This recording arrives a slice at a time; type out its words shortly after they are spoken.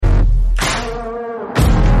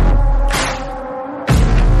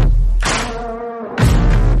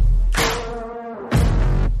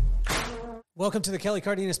Welcome to the Kelly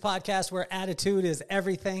Cardenas podcast, where attitude is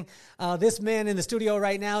everything. This man in the studio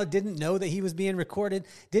right now didn't know that he was being recorded,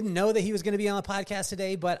 didn't know that he was going to be on the podcast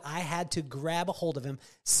today, but I had to grab a hold of him,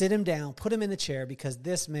 sit him down, put him in the chair, because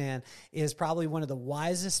this man is probably one of the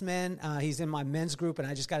wisest men. He's in my men's group, and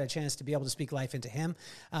I just got a chance to be able to speak life into him.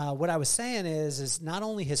 What I was saying is not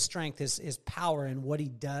only his strength, his power in what he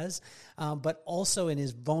does, but also in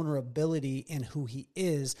his vulnerability in who he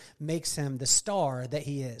is, makes him the star that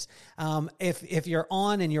he is. If you're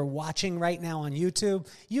on and you're watching right now on YouTube,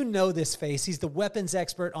 you know this face. He's the weapons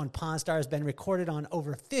expert on Pawn Stars, been recorded on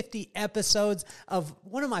over 50 episodes of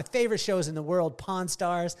one of my favorite shows in the world, Pawn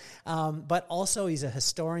Stars, but also he's a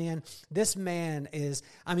historian. This man is,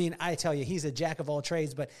 I tell you, he's a jack of all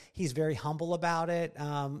trades, but he's very humble about it.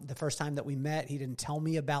 The first time that we met, he didn't tell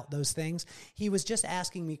me about those things. He was just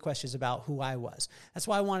asking me questions about who I was. That's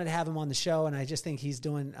why I wanted to have him on the show, and I just think he's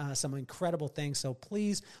doing some incredible things. So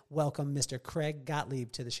please welcome Mr. Craig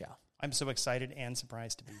Gottlieb to the show. I'm so excited and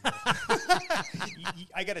surprised to be here.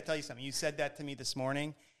 I got to tell you something. You said that to me this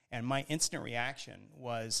morning, and my instant reaction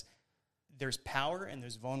was there's power and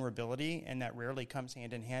there's vulnerability, and that rarely comes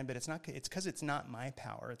hand in hand, but it's because it's not my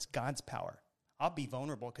power. It's God's power. I'll be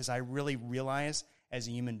vulnerable because I really realize as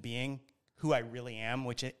a human being who I really am,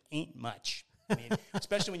 which it ain't much.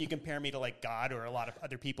 Especially when you compare me to like God or a lot of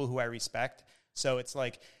other people who I respect. So it's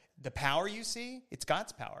like the power you see, it's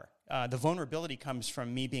God's power. The vulnerability comes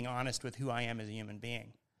from me being honest with who I am as a human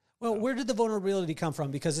being. Well, where did the vulnerability come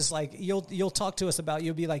from? Because it's like you'll talk to us about,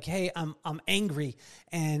 you'll be like, hey, I'm angry,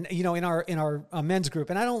 and in our men's group,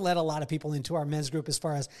 and I don't let a lot of people into our men's group as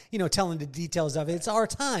far as telling the details of it. It's our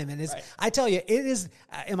time, and it's right. I tell you, it is.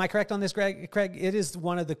 Am I correct on this, Craig? It is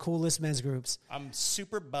one of the coolest men's groups. I'm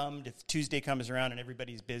super bummed if Tuesday comes around and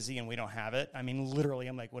everybody's busy and we don't have it. Literally,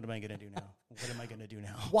 I'm like, what am I going to do now? What am I going to do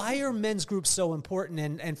now? Why are men's groups so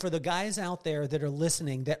important? And for the guys out there that are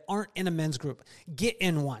listening that aren't in a men's group, get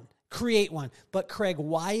in one. Create one. But Craig,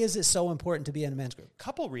 why is it so important to be in a men's group?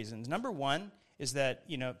 Couple reasons. Number one is that,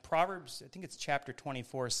 Proverbs, I think it's chapter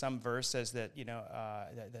 24, some verse says that,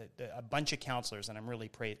 a bunch of counselors, and I'm really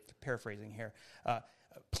paraphrasing here,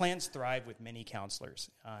 plans thrive with many counselors.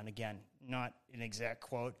 And again, not an exact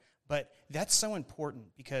quote, but that's so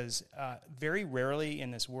important because very rarely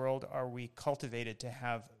in this world are we cultivated to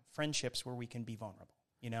have friendships where we can be vulnerable,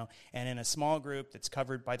 and in a small group that's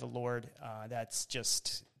covered by the Lord, that's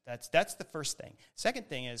the first thing. Second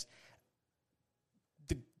thing is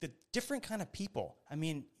the different kind of people.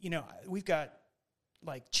 We've got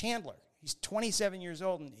like Chandler. He's 27 years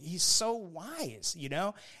old, and he's so wise,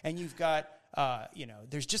 And you've got,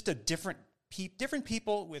 there's just a different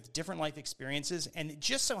people with different life experiences, and it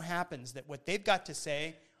just so happens that what they've got to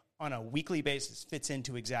say on a weekly basis fits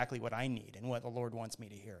into exactly what I need and what the Lord wants me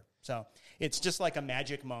to hear. So it's just like a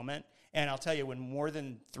magic moment. And I'll tell you, when more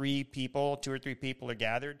than 2 or 3 people are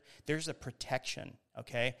gathered, there's a protection,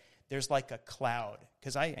 okay? There's like a cloud.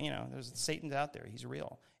 Because there's Satan's out there. He's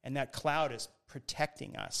real. And that cloud is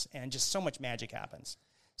protecting us. And just so much magic happens.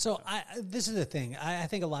 So this is the thing. I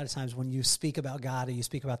think a lot of times when you speak about God or you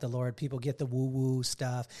speak about the Lord, people get the woo-woo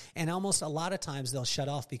stuff. And almost a lot of times they'll shut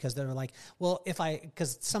off because they're like, well,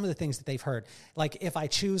 because some of the things that they've heard, like if I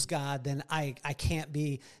choose God, then I can't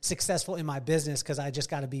be successful in my business because I just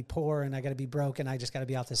got to be poor and I got to be broke and I just got to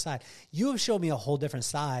be off the side. You have showed me a whole different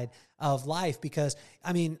side of life because,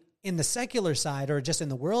 in the secular side or just in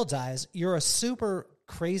the world's eyes, you're a super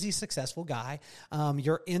crazy successful guy.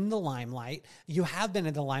 You're in the limelight. You have been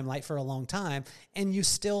in the limelight for a long time, and you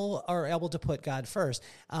still are able to put God first.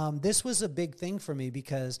 This was a big thing for me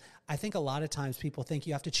because I think a lot of times people think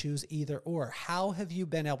you have to choose either or. How have you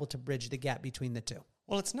been able to bridge the gap between the two?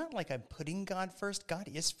 Well, it's not like I'm putting God first. God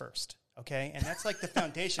is first. Okay, and that's like the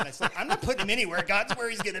foundation. It's like, I'm not putting him anywhere. God's where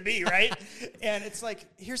he's going to be, right? And it's like,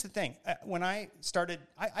 here's the thing. When I started,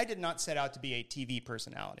 I did not set out to be a TV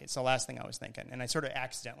personality. It's the last thing I was thinking. And I sort of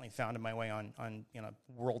accidentally found my way on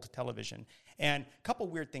world television. And a couple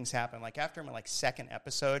weird things happened. Like after my second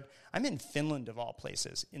episode, I'm in Finland of all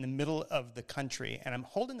places, in the middle of the country, and I'm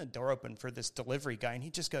holding the door open for this delivery guy, and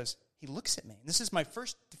he just goes, he looks at me. And this is my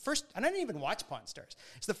first, and I didn't even watch Pawn Stars.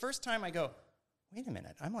 It's the first time I go, wait a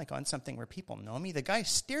minute, I'm like on something where people know me. The guy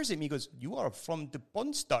stares at me, goes, you are from the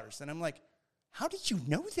Pawn Stars. And I'm like, how did you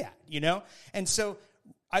know that, And so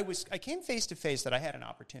I came face to face that I had an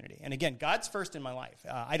opportunity. And again, God's first in my life.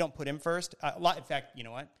 I don't put him first. In fact, you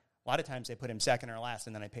know what? A lot of times I put him second or last,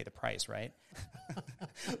 and then I pay the price, right?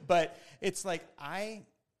 But it's like I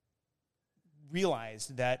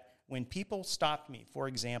realized that when people stopped me, for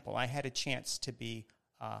example, I had a chance to be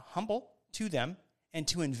humble to them and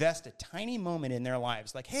to invest a tiny moment in their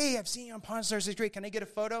lives. Like, hey, I've seen you on Pawn Stars, it's great. Can I get a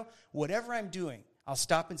photo? Whatever I'm doing, I'll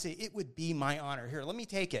stop and say, it would be my honor. Here, let me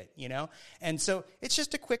take it, you know? And so it's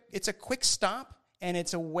just a quick stop, and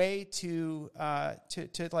it's a way to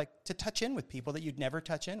touch in with people that you'd never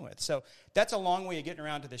touch in with. So that's a long way of getting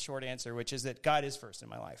around to the short answer, which is that God is first in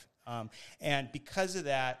my life. And because of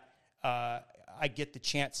that, I get the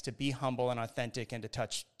chance to be humble and authentic and to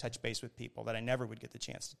touch base with people that I never would get the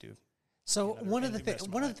chance to do. So one of the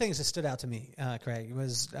things that stood out to me, Craig,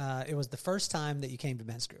 was it was the first time that you came to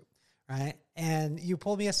men's group, right? And you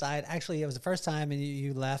pulled me aside. Actually, it was the first time, and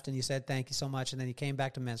you left, and you said thank you so much, and then you came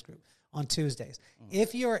back to men's group on Tuesdays.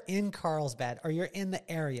 If you're in Carlsbad or you're in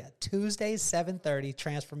the area, Tuesdays 7:30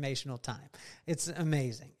 transformational time. It's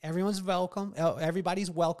amazing. Everyone's welcome.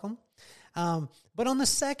 Everybody's welcome. But on the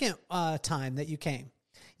second time that you came,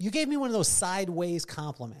 you gave me one of those sideways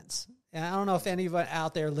compliments. And I don't know if anyone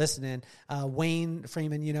out there listening, Wayne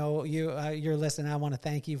Freeman, you know, you're listening. I want to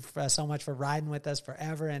thank you so much for riding with us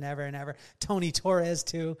forever and ever and ever. Tony Torres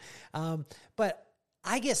too. But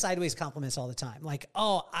I get sideways compliments all the time. Like,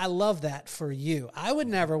 oh, I love that for you. I would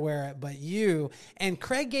never wear it, but you. And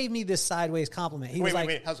Craig gave me this sideways compliment. He was like,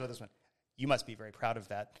 wait. How's about this one? You must be very proud of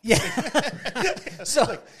that. Yeah.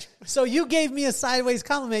 So you gave me a sideways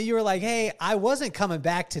compliment. You were like, hey, I wasn't coming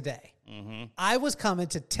back today. Mm-hmm. I was coming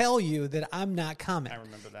to tell you that I'm not coming. I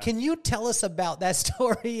remember that. Can you tell us about that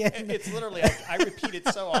story? It's literally, I repeat it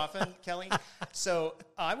so often, Kelly. So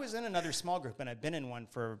I was in another small group, and I've been in one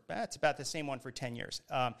it's about the same one for 10 years.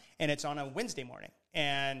 And it's on a Wednesday morning.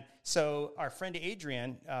 And so our friend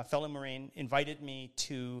Adrian, fellow Marine, invited me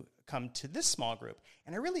to come to this small group.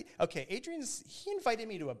 And he invited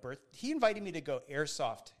me to he invited me to go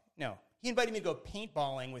airsoft. No, he invited me to go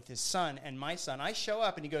paintballing with his son and my son. I show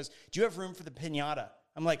up and he goes, do you have room for the piñata?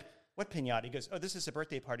 I'm like, what piñata? He goes, oh, this is a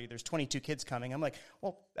birthday party. There's 22 kids coming. I'm like,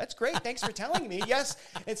 well, that's great. Thanks for telling me. Yes,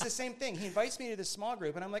 it's the same thing. He invites me to this small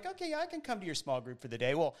group, and I'm like, okay, yeah, I can come to your small group for the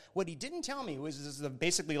day. Well, what he didn't tell me was this is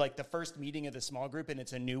basically like the first meeting of the small group, and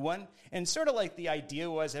it's a new one. And sort of like the idea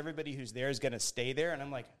was everybody who's there is going to stay there. And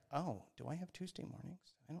I'm like, oh, do I have Tuesday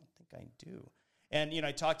mornings? I don't think I do. And,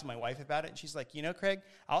 I talked to my wife about it, and she's like, Craig,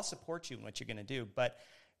 I'll support you in what you're going to do, but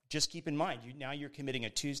just keep in mind, now you're committing a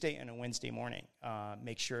Tuesday and a Wednesday morning.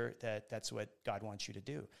 Make sure that that's what God wants you to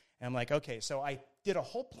do. And I'm like, okay. So I did a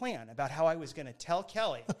whole plan about how I was going to tell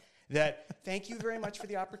Kelly that thank you very much for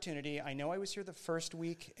the opportunity. I know I was here the first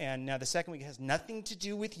week, and now the second week has nothing to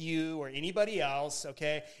do with you or anybody else,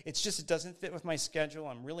 okay? It's just it doesn't fit with my schedule.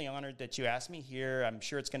 I'm really honored that you asked me here. I'm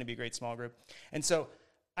sure it's going to be a great small group. And so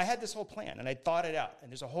I had this whole plan, and I thought it out,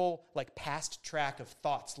 and there's a whole past track of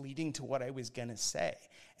thoughts leading to what I was going to say.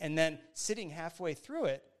 And then sitting halfway through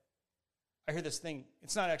it, I hear this thing.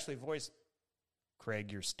 It's not actually a voice.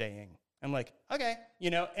 Craig, you're staying. I'm like, okay,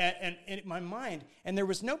 and in my mind, and there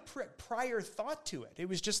was no prior thought to it. It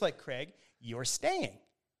was just like, Craig, you're staying.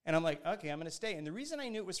 And I'm like, okay, I'm going to stay. And the reason I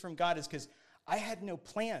knew it was from God is because I had no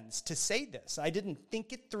plans to say this. I didn't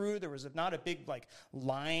think it through. There was not a big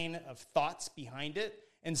line of thoughts behind it.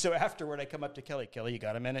 And so afterward, I come up to Kelly, you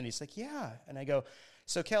got a minute? And he's like, yeah. And I go,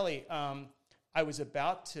 so Kelly, I was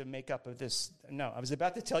about to I was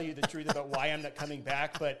about to tell you the truth about why I'm not coming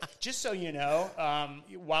back. But just so you know,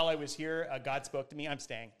 while I was here, God spoke to me. I'm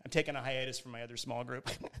staying. I'm taking a hiatus from my other small group.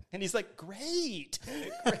 And he's like, great.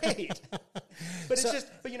 But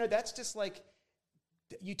that's just like,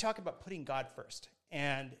 you talk about putting God first.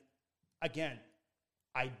 And again,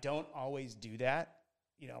 I don't always do that.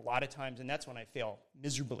 A lot of times, and that's when I fail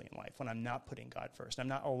miserably in life, when I'm not putting God first. I'm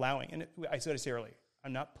not allowing, and I said to say earlier,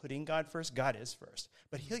 I'm not putting God first. God is first.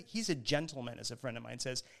 But he's a gentleman, as a friend of mine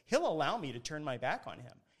says. He'll allow me to turn my back on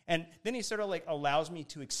him. And then he sort of allows me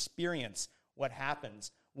to experience what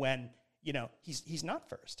happens when, he's not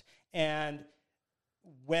first. And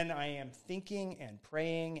when I am thinking and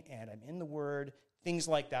praying and I'm in the Word, things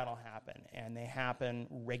like that will happen. And they happen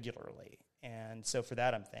regularly. And so for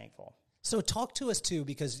that, I'm thankful. So talk to us too,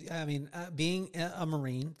 because being a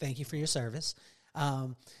Marine, thank you for your service.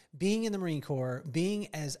 Being in the Marine Corps,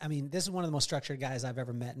 this is one of the most structured guys I've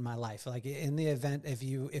ever met in my life. Like in the event, if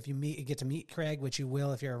you get to meet Craig, which you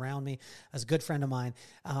will if you're around me, as a good friend of mine,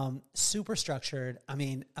 super structured.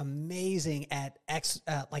 Amazing at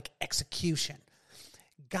execution.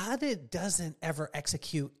 God doesn't ever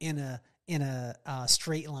execute in a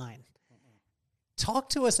straight line. Talk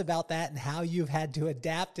to us about that and how you've had to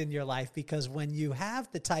adapt in your life, because when you have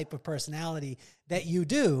the type of personality that you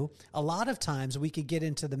do, a lot of times we could get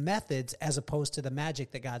into the methods as opposed to the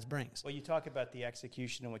magic that God brings. Well, you talk about the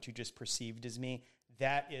execution and what you just perceived as me.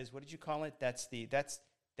 That is, what did you call it?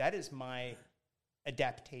 That is my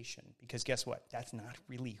adaptation, because guess what? That's not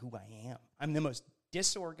really who I am. I'm the most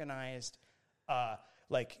disorganized,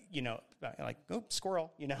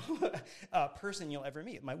 squirrel, person you'll ever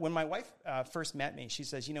meet. When my wife first met me, she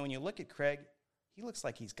says, when you look at Craig, he looks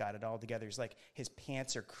like he's got it all together. He's like, his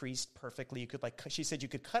pants are creased perfectly. You could she said you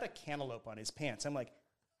could cut a cantaloupe on his pants. I'm like,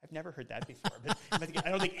 I've never heard that before. But I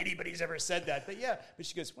don't think anybody's ever said that. But yeah, but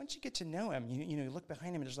she goes, once you get to know him, you look behind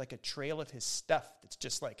him and there's like a trail of his stuff that's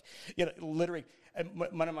just like, literally. And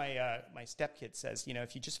one of my my stepkids says,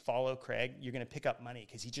 if you just follow Craig, you're going to pick up money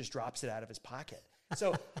because he just drops it out of his pocket.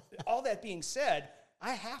 So all that being said,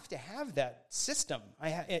 I have to have that system.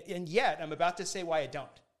 And yet I'm about to say why I don't.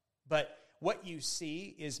 But what you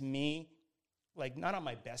see is me, like not on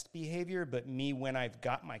my best behavior, but me when I've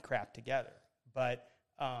got my crap together. But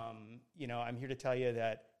I'm here to tell you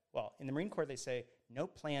that, well, in the Marine Corps, they say no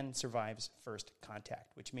plan survives first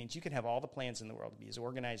contact, which means you can have all the plans in the world to be as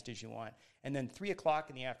organized as you want. And then 3:00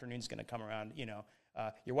 in the afternoon is going to come around,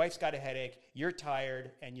 your wife's got a headache, you're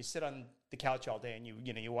tired, and you sit on the couch all day and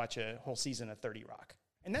you watch a whole season of 30 Rock.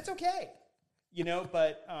 And that's okay,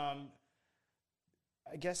 but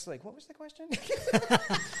I guess, what was the question?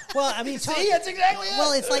 Well, I mean, see, that's exactly it.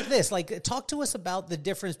 Well, it's like this. Talk to us about the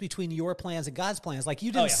difference between your plans and God's plans. Like,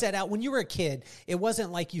 you didn't set out, when you were a kid, it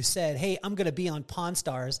wasn't like you said, hey, I'm going to be on Pawn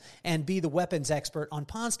Stars and be the weapons expert on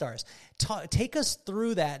Pawn Stars. Take us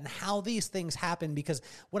through that and how these things happen, because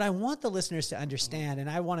what I want the listeners to understand, and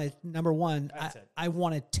I want to, number one, I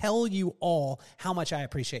want to tell you all how much I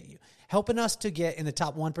appreciate you. Helping us to get in the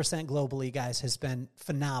top 1% globally, guys, has been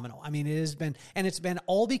phenomenal. I mean, it has been, and it's been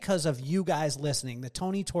all because of you guys listening. The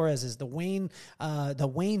Tony Torreses, the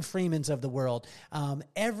Wayne Freemans of the world,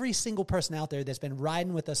 every single person out there that's been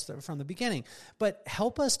riding with us from the beginning. But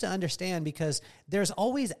help us to understand, because there's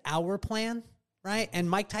always our plan, right? And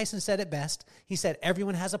Mike Tyson said it best. He said,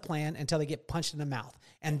 everyone has a plan until they get punched in the mouth,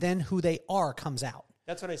 and then who they are comes out.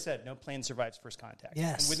 That's what I said. No plan survives first contact.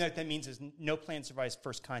 Yes. And what that means is no plan survives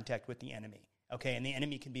first contact with the enemy. Okay, and the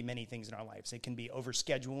enemy can be many things in our lives. It can be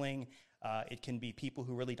overscheduling. It can be people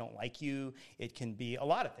who really don't like you. It can be a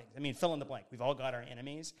lot of things. I mean, fill in the blank. We've all got our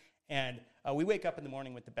enemies. And we wake up in the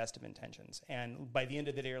morning with the best of intentions. And by the end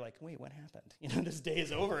of the day, you're like, wait, what happened? This day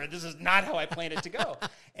is over, and this is not how I planned it to go.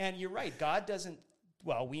 And you're right.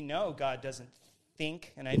 We know God doesn't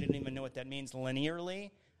think, and I didn't even know what that means,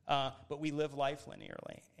 linearly. But we live life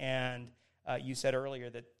linearly. And you said earlier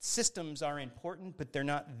that systems are important, but they're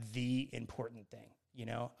not the important thing,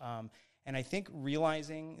 And I think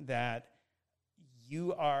realizing that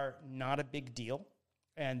you are not a big deal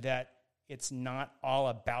and that it's not all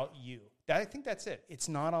about you. I think that's it. It's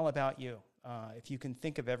not all about you. If you can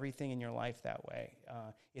think of everything in your life that way,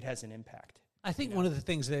 it has an impact. I think one of the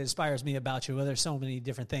things that inspires me about you, well, there's so many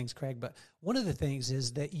different things, Craig, but one of the things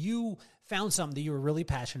is that you found something that you were really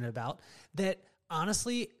passionate about that,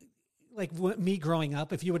 honestly, like me growing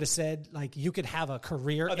up, if you would have said, you could have a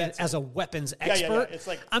career as a weapons expert, It's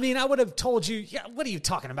like, I mean, I would have told you, what are you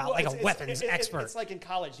talking about? A weapons expert. It's like in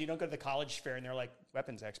college. You don't go to the college fair and they're like,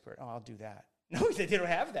 weapons expert. Oh, I'll do that. No, they don't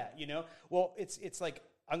have that, Well, it's like,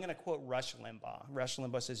 I'm going to quote Rush Limbaugh. Rush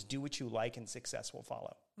Limbaugh says, do what you like and success will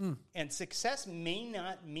follow. And success may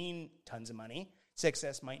not mean tons of money.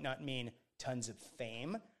 Success might not mean tons of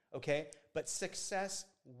fame, okay? But success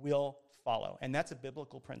will follow. And that's a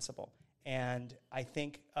biblical principle. And I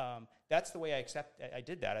think that's the way I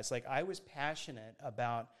did that. It's like I was passionate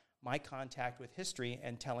about my contact with history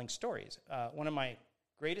and telling stories. One of my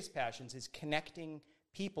greatest passions is connecting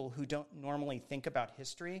people who don't normally think about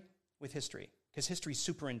history with history. Because history is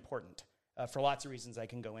super important for lots of reasons I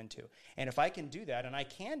can go into. And if I can do that, and I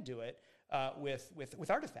can do it with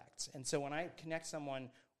artifacts. And so when I connect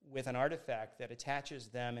someone with an artifact that attaches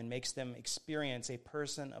them and makes them experience a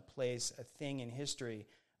person, a place, a thing in history,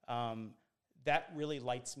 that really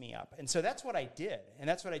lights me up. And so that's what I did. And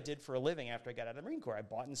that's what I did for a living after I got out of the Marine Corps. I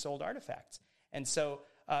bought and sold artifacts. And so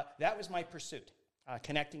that was my pursuit.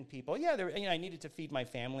 Connecting people. Yeah, I needed to feed my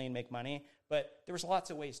family and make money, but there was lots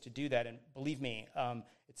of ways to do that. And believe me,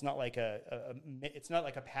 it's not like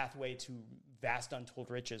a pathway to vast untold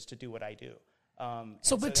riches to do what I do.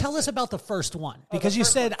 But tell us about the first one, because you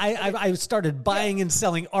said I started buying and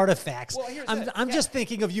selling artifacts. Well, I'm just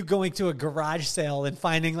thinking of you going to a garage sale and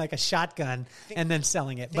finding a shotgun and then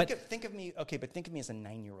selling it. Think of me as a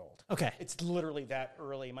 9-year-old. Okay. It's literally that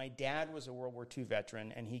early. My dad was a World War II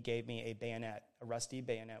veteran, and he gave me a bayonet, a rusty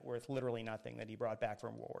bayonet worth literally nothing that he brought back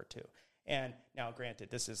from World War II. And now, granted,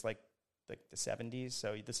 this is the 70s,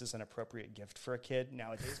 so this is an appropriate gift for a kid.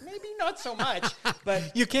 Nowadays, maybe not so much,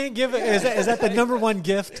 but you can't give it. Is that the number one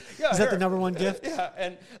gift? Yeah, is that the number one gift? Yeah,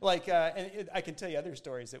 and I can tell you other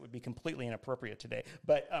stories that would be completely inappropriate today,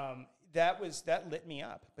 but that lit me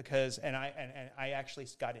up because I actually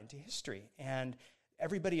got into history, and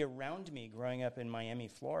everybody around me growing up in Miami,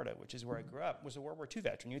 Florida, which is where I grew up, was a World War II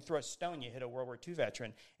veteran. You'd throw a stone, you hit a World War II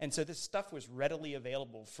veteran. And so this stuff was readily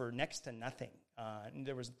available for next to nothing. And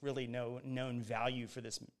there was really no known value for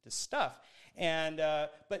this stuff. And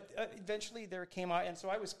but eventually there came out, and so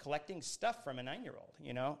I was collecting stuff from a 9-year-old,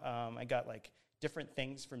 you know. I got like different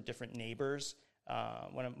things from different neighbors.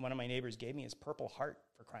 One of my neighbors gave me his Purple Heart,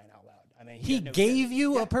 for crying out loud. I mean, he gave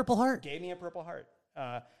you a Purple Heart? Gave me a Purple Heart.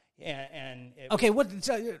 Okay,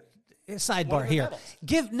 sidebar here.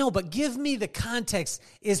 Give me the context.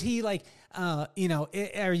 Is he like, are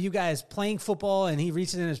you guys playing football and he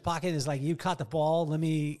reaches in his pocket and is like, you caught the ball, let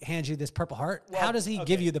me hand you this Purple Heart? Well, how does he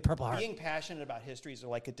give you the Purple Heart? Being passionate about history is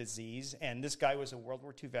like a disease, and this guy was a World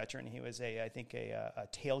War II veteran. He was I think a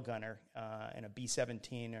tail gunner in a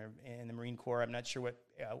B-17 or in the Marine Corps. I'm not sure what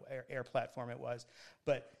air platform it was,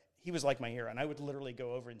 but he was like my hero, and I would literally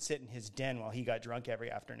go over and sit in his den while he got drunk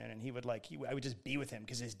every afternoon, and I would just be with him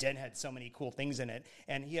because his den had so many cool things in it,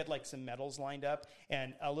 and he had like some medals lined up.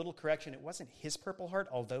 And a little correction, it wasn't his Purple Heart,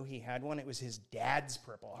 although he had one. It was his dad's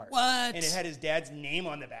Purple Heart. What? And it had his dad's name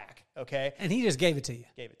on the back, okay? And he just gave it to you?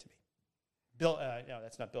 Gave it to me. Bill, no,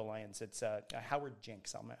 that's not Bill Lyons. It's Howard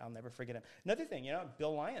Jenks. I'll never forget him. Another thing,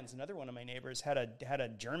 Bill Lyons, another one of my neighbors, had a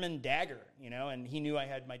German dagger, and he knew I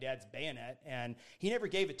had my dad's bayonet, and he never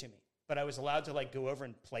gave it to me. But I was allowed to like go over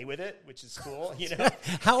and play with it, which is cool,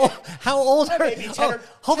 How old are you?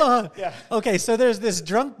 Hold on. Yeah. Okay, so there's this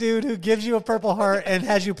drunk dude who gives you a Purple Heart and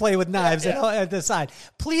has you play with knives at the side.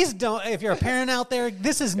 Please don't, if you're a parent out there,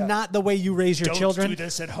 this is not the way you raise your children. Don't do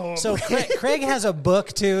this at home. So Craig has a book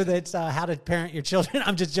too that's how to parent your children.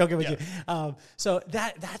 I'm just joking with you. So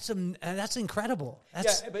that's incredible.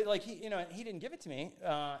 But like he didn't give it to me,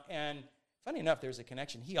 and funny enough, there's a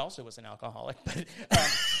connection. He also was an alcoholic,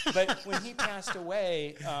 but when he passed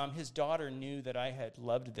away, his daughter knew that I had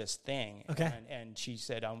loved this thing. Okay. And she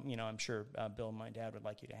said, I'm sure Bill and my dad would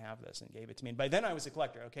like you to have this, and gave it to me. And by then I was a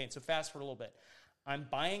collector. Okay, and so fast forward a little bit. I'm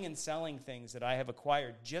buying and selling things that I have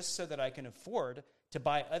acquired just so that I can afford to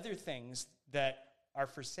buy other things that are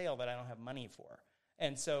for sale that I don't have money for.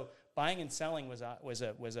 And so buying and selling was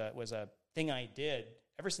a thing I did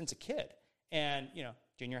ever since a kid. And,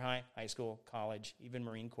 junior high, high school, college, even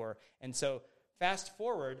Marine Corps. And so fast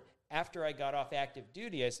forward, after I got off active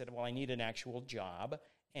duty, I said, well, I need an actual job,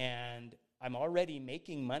 and I'm already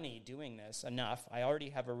making money doing this enough. I already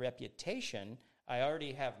have a reputation. I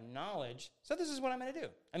already have knowledge. So this is what I'm going to do.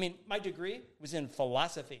 I mean, my degree was in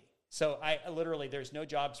philosophy. So there's no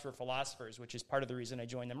jobs for philosophers, which is part of the reason I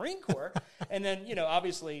joined the Marine Corps. And then,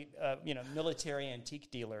 obviously, military antique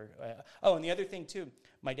dealer. And the other thing, too,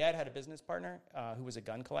 my dad had a business partner who was a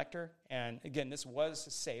gun collector. And again, this was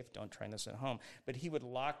safe. Don't try this at home. But he would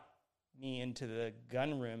lock me into the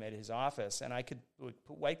gun room at his office, and I would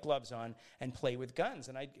put white gloves on and play with guns.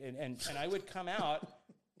 And I would come out.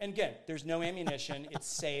 And again, there's no ammunition. It's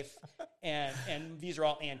safe. And these are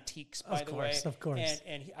all antiques, by the way. Of course.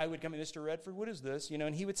 And I would come, Mr. Redford, what is this?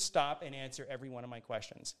 And he would stop and answer every one of my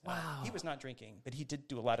questions. Wow. He was not drinking, but he did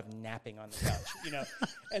do a lot of napping on the couch,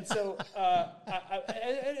 And so,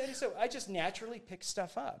 so I just naturally picked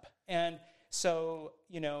stuff up. And so,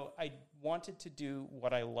 I wanted to do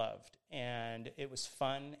what I loved. And it was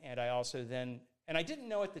fun. And I also and I didn't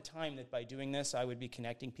know at the time that by doing this, I would be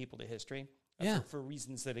connecting people to history. For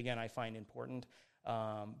reasons that, again, I find important.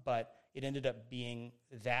 But it ended up being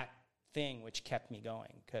that thing which kept me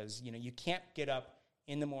going. Because, you can't get up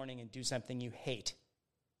in the morning and do something you hate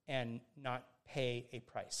and not pay a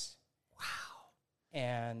price. Wow.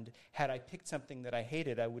 And had I picked something that I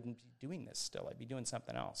hated, I wouldn't be doing this still. I'd be doing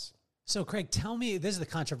something else. So, Craig, tell me, this is the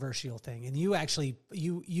controversial thing. And you actually,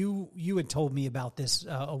 you had told me about this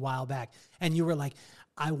a while back. And you were like,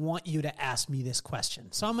 I want you to ask me this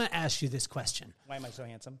question. So I'm going to ask you this question. Why am I so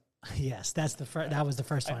handsome? Yes, that was the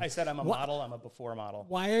first one. I said I'm a model. I'm a before model.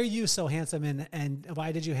 Why are you so handsome, and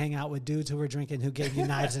why did you hang out with dudes who were drinking, who gave you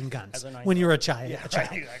knives and guns when you were a child? Yeah,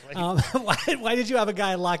 right, exactly. Why did you have a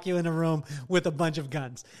guy lock you in a room with a bunch of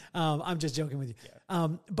guns? I'm just joking with you. Yeah.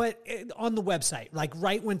 But on the website, like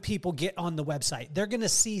right when people get on the website, they're going to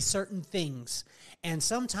see certain things. And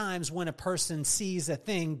sometimes when a person sees a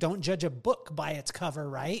thing, don't judge a book by its cover,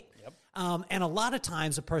 right? Yep. And a lot of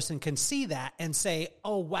times a person can see that and say,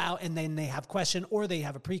 oh, wow, and then they have question or they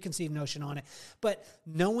have a preconceived notion on it. But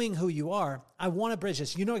knowing who you are, I want to bridge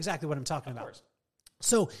this. You know exactly what I'm talking about. Of course.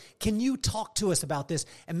 So can you talk to us about this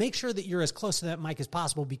and make sure that you're as close to that mic as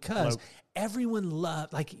possible, because everyone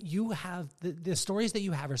like you have the stories that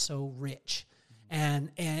you have are so rich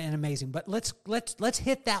and amazing. But let's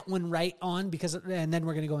hit that one right on, and then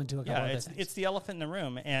we're going to go into a couple other things. It's the elephant in the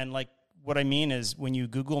room. And like, what I mean is, when you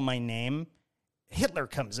Google my name, Hitler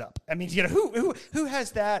comes up. I mean, who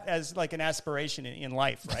has that as like an aspiration in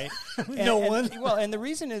life, right? No one. And the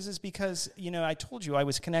reason is because, I told you I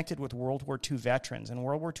was connected with World War II veterans, and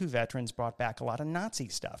World War II veterans brought back a lot of Nazi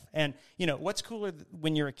stuff. And, what's cooler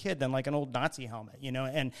when you're a kid than like an old Nazi helmet,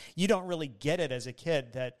 and you don't really get it as a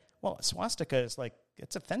kid that, well, a swastika is like,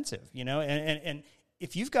 it's offensive, and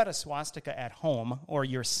if you've got a swastika at home, or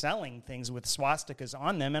you're selling things with swastikas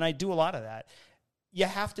on them, and I do a lot of that, you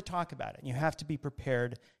have to talk about it. You have to be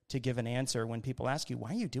prepared to give an answer when people ask you,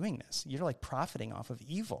 why are you doing this? You're like profiting off of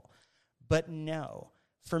evil. But no,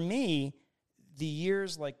 for me, the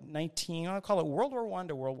years like I'll call it World War I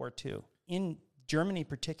to World War II, in Germany in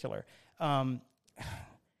particular,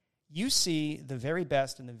 you see the very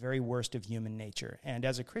best and the very worst of human nature. And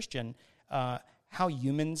as a Christian, how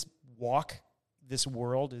humans walk this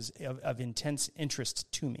world is of intense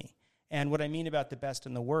interest to me. And what I mean about the best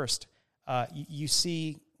and the worst, you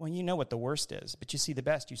see, well, you know what the worst is, but you see the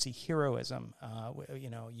best. You see heroism.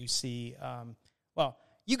 You see,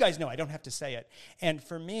 you guys know, I don't have to say it. And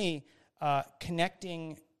for me,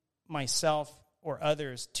 connecting myself or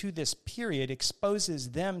others to this period exposes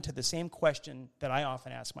them to the same question that I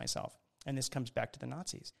often ask myself. And this comes back to the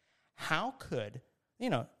Nazis. How could,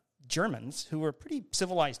 Germans, who were pretty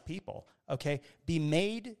civilized people, be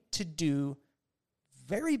made to do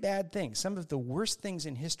very bad things, some of the worst things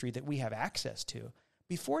in history that we have access to,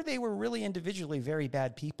 before they were really individually very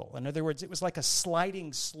bad people? In other words, it was like a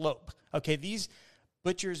sliding slope. These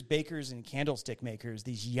butchers, bakers, and candlestick makers,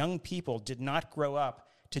 these young people did not grow up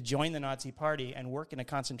to join the Nazi Party and work in a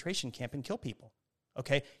concentration camp and kill people,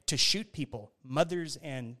 to shoot people, mothers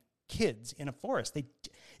and kids in a forest.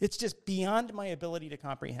 It's just beyond my ability to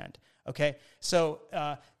comprehend. So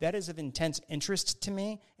that is of intense interest to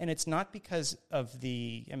me, and it's not because of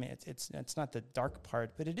it's not the dark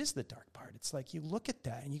part, but it is the dark part. It's like you look at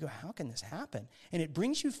that and you go, how can this happen? And it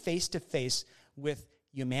brings you face to face with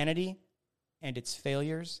humanity and its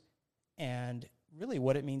failures, and really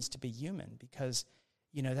what it means to be human, because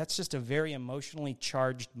that's just a very emotionally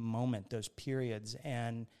charged moment, those periods,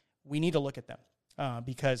 and we need to look at them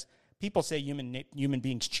because people say human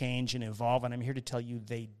beings change and evolve, and I'm here to tell you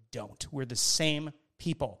they don't. We're the same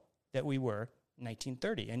people that we were in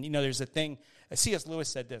 1930. And there's a thing. C.S. Lewis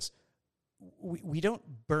said this: we don't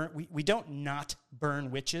not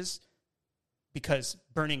burn witches because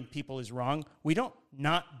burning people is wrong. We don't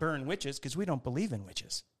not burn witches because we don't believe in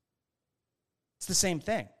witches. It's the same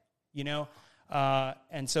thing,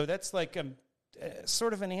 And so that's like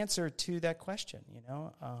sort of an answer to that question,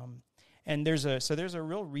 And there's a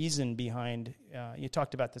real reason behind. You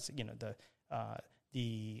talked about this,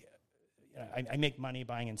 I make money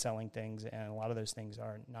buying and selling things, and a lot of those things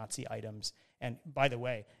are Nazi items. And by the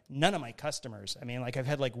way, none of my customers, I've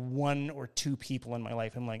had like one or two people in my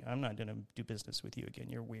life, I'm like, I'm not going to do business with you again.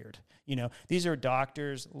 You're weird. These are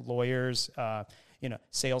doctors, lawyers,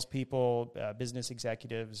 salespeople, business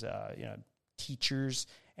executives, teachers,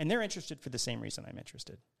 and they're interested for the same reason I'm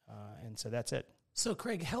interested. And so that's it. So,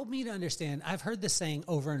 Craig, help me to understand. I've heard this saying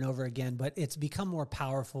over and over again, but it's become more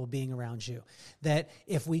powerful being around you, that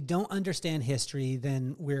if we don't understand history,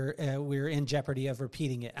 then we're in jeopardy of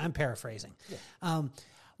repeating it. I'm paraphrasing. Yeah.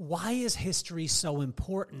 Why is history so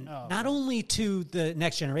important, not only to the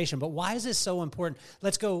next generation, but why is this so important?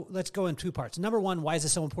 Let's go in two parts. Number one, why is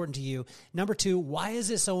this so important to you? Number two, why is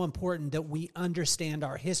it so important that we understand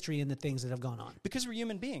our history and the things that have gone on? Because we're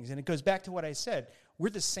human beings, and it goes back to what I said. We're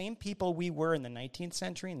the same people we were in the 19th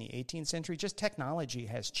century, in the 18th century. Just technology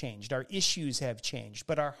has changed. Our issues have changed,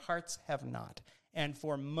 but our hearts have not. And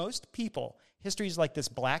for most people, history is like this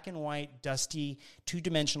black and white, dusty,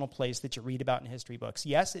 two-dimensional place that you read about in history books.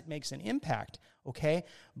 Yes, it makes an impact,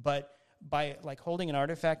 but by like holding an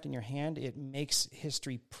artifact in your hand, it makes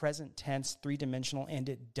history present tense, three-dimensional, and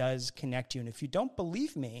it does connect you. And if you don't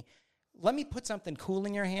believe me, let me put something cool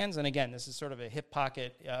in your hands. And again, this is sort of a hip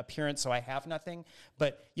pocket appearance, so I have nothing.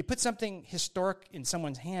 But you put something historic in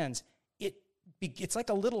someone's hands, it's like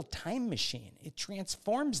a little time machine. It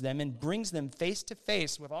transforms them and brings them face to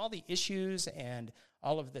face with all the issues and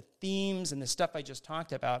all of the themes and the stuff I just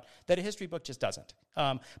talked about that a history book just doesn't.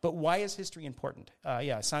 But why is history important?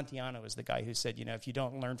 Santayana was the guy who said, if you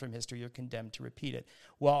don't learn from history, you're condemned to repeat it.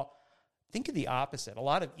 Well, think of the opposite. A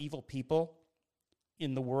lot of evil people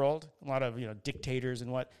in the world, a lot of dictators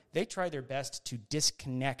and they try their best to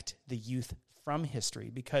disconnect the youth from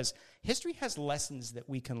history, because history has lessons that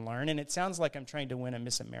we can learn. And it sounds like I'm trying to win a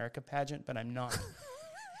Miss America pageant, but I'm not.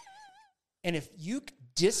 And if you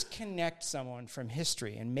disconnect someone from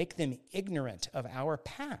history and make them ignorant of our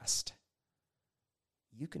past,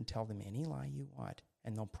 you can tell them any lie you want,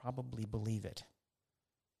 and they'll probably believe it.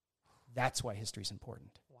 That's why history is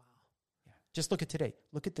important. Wow. Yeah. Just look at today.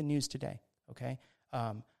 Look at the news today, okay?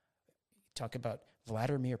 Talk about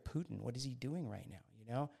Vladimir Putin. What is he doing right now,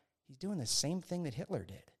 you know? He's doing the same thing that Hitler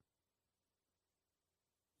did,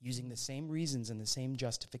 using the same reasons and the same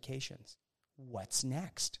justifications. What's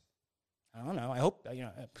next? I don't know. I hope,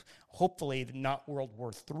 hopefully not World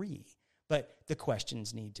War III, but the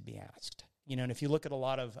questions need to be asked. You know, and if you look at a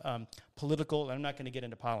lot of political, I'm not going to get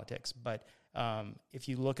into politics, but if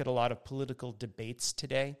you look at a lot of political debates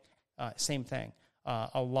today, same thing.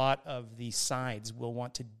 A lot of the sides will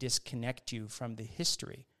want to disconnect you from the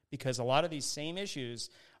history, because a lot of these same issues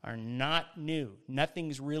are not new.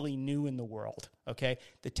 Nothing's really new in the world, okay?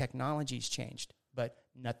 The technology's changed, but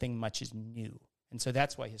nothing much is new. And so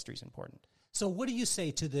that's why history is important. So what do you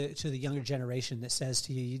say to the younger generation that says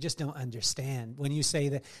to you, you just don't understand when you say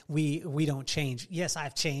that we don't change? Yes,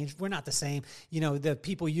 I've changed. We're not the same. You know, the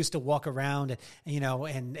people used to walk around,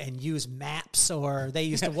 and use maps, or they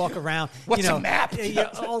used to walk around. What's a map?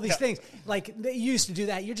 All these things. Like, they used to do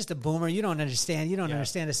that. You're just a boomer. You don't understand. You don't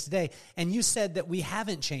understand us today. And you said that we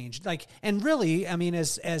haven't changed. Like, and really, I mean,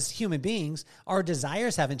 as human beings, our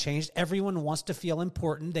desires haven't changed. Everyone wants to feel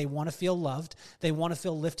important. They want to feel loved. They want to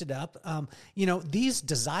feel lifted up. These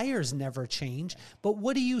desires never change. But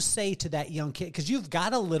what do you say to that young kid? Because you've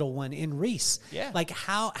got a little one in Reese. Yeah. Like,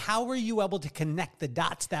 how are you able to connect the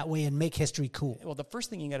dots that way and make history cool? Well, the first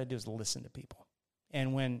thing you got to do is listen to people.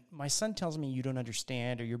 And when my son tells me you don't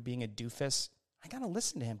understand or you're being a doofus, I got to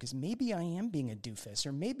listen to him, because maybe I am being a doofus,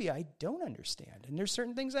 or maybe I don't understand. And there's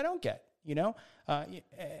certain things I don't get,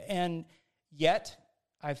 and yet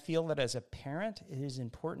I feel that as a parent, it is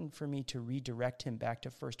important for me to redirect him back to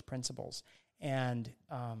first principles. And,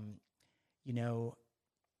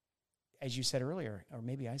 as you said earlier, or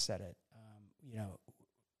maybe I said it,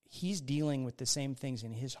 he's dealing with the same things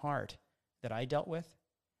in his heart that I dealt with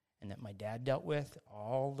and that my dad dealt with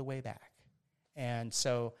all the way back. And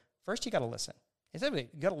so first you got to listen. You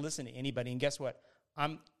got to listen to anybody. And guess what?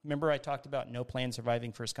 Remember I talked about no plan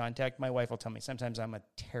surviving first contact? My wife will tell me sometimes I'm a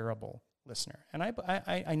terrible listener. And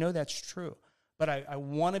I know that's true. But I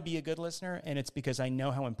want to be a good listener, and it's because I know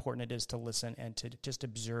how important it is to listen and to just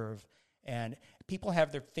observe. And people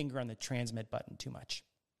have their finger on the transmit button too much.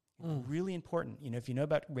 Really important. If you know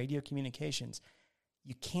about radio communications,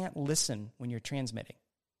 you can't listen when you're transmitting.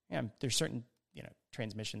 Yeah, there's certain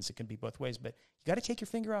transmissions that can be both ways, but you got to take your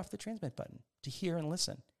finger off the transmit button to hear and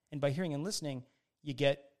listen. And by hearing and listening, you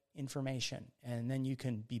get information, and then you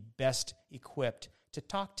can be best equipped to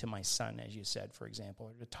talk to my son, as you said, for example,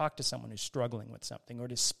 or to talk to someone who's struggling with something, or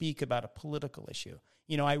to speak about a political issue.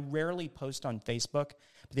 I rarely post on Facebook,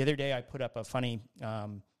 but the other day I put up a funny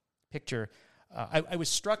picture. I was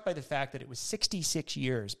struck by the fact that it was 66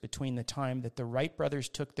 years between the time that the Wright brothers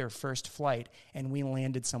took their first flight and we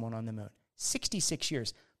landed someone on the moon. 66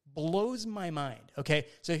 years. Blows my mind, okay?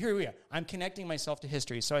 So here we are. I'm connecting myself to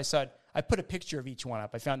history. So I put a picture of each one up.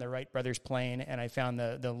 I found the Wright brothers plane, and I found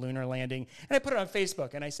the lunar landing, and I put it on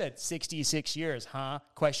Facebook, and I said, 66 years, huh?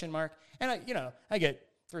 Question mark. And I get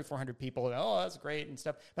 300 or 400 people, oh, that's great and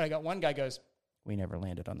stuff. But I got one guy goes, we never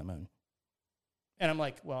landed on the moon. And I'm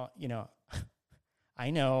like, well, I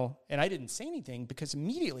know, and I didn't say anything, because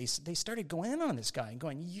immediately they started going in on this guy and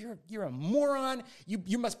going, you're a moron,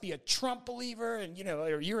 you must be a Trump believer, and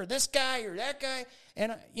or you're this guy or that guy.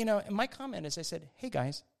 And and my comment is, I said, hey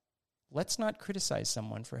guys, let's not criticize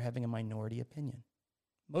someone for having a minority opinion.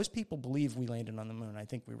 Most people believe we landed on the moon. I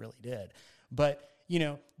think we really did. But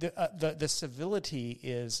the civility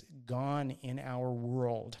is gone in our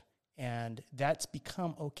world, and that's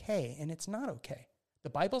become okay, and it's not okay. The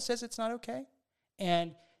Bible says it's not okay.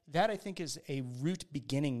 And that, I think, is a root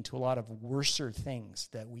beginning to a lot of worser things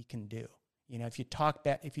that we can do. If you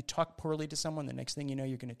talk poorly to someone, the next thing you know,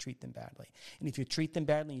 you're going to treat them badly. And if you treat them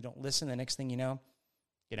badly, you don't listen, the next thing you know,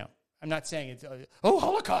 I'm not saying it's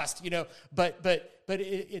Holocaust, but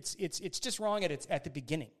it's just wrong at the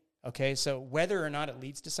beginning. Okay, so whether or not it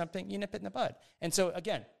leads to something, you nip it in the bud. And so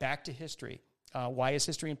again, back to history. Why is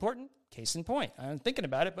history important? Case in point. I'm thinking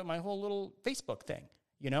about it, but my whole little Facebook thing,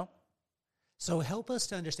 So help us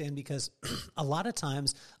to understand, because a lot of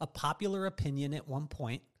times a popular opinion at one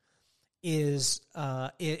point is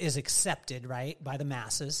accepted, right, by the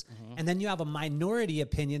masses. Mm-hmm. And then you have a minority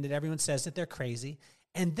opinion that everyone says that they're crazy.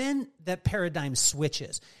 And then that paradigm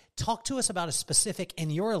switches. Talk to us about a specific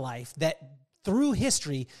in your life that through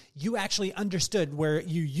history, you actually understood where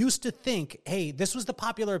you used to think, hey, this was the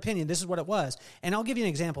popular opinion, this is what it was. And I'll give you an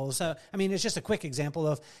example. So, I mean, it's just a quick example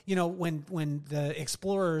of, when the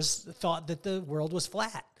explorers thought that the world was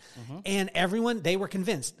flat. And everyone, they were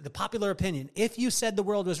convinced, the popular opinion, if you said the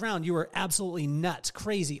world was round, you were absolutely nuts,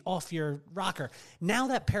 crazy, off your rocker. Now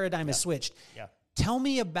that paradigm has switched. Yeah. Tell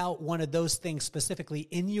me about one of those things specifically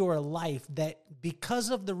in your life that because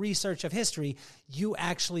of the research of history, you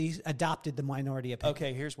actually adopted the minority opinion.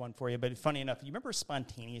 Okay, here's one for you. But funny enough, you remember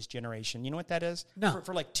spontaneous generation? You know what that is? No.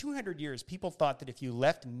 For like 200 years, people thought that if you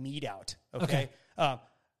left meat out,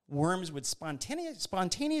 worms would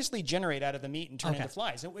spontaneously generate out of the meat and turn into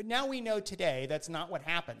flies. And now we know today that's not what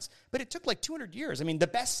happens. But it took like 200 years. I mean, the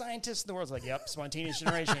best scientists in the world was like, yep, spontaneous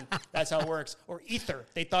generation. That's how it works. Or ether.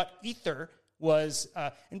 They thought ether was,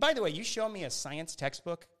 and by the way, you show me a science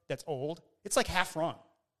textbook that's old, it's like half wrong.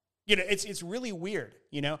 It's really weird.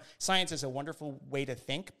 Science is a wonderful way to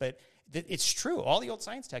think, but it's true. All the old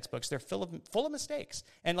science textbooks, they're full of mistakes.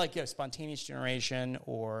 And like, spontaneous generation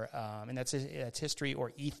or, and that's history,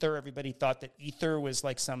 or ether. Everybody thought that ether was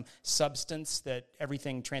like some substance that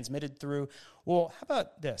everything transmitted through. Well, how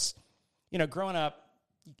about this? Growing up,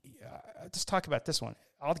 let's talk about this one.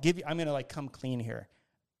 I'm going to come clean here.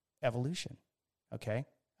 Evolution. Okay.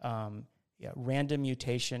 Random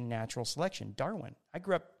mutation, natural selection, Darwin. I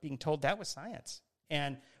grew up being told that was science.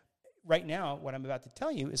 And right now, what I'm about to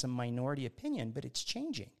tell you is a minority opinion, but it's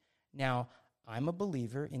changing. Now, I'm a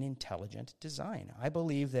believer in intelligent design. I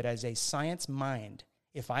believe that as a science mind,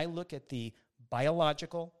 if I look at the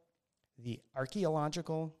biological, the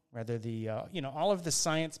archaeological, all of the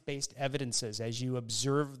science-based evidences as you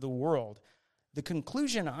observe the world, the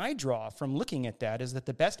conclusion I draw from looking at that is that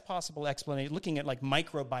the best possible explanation, looking at like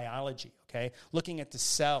microbiology, okay, looking at the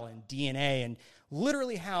cell and DNA and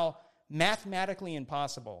literally how mathematically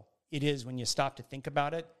impossible it is when you stop to think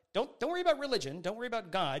about it. Don't worry about religion. Don't worry about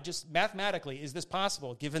God. Just mathematically, is this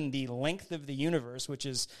possible given the length of the universe, which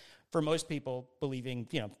is for most people believing,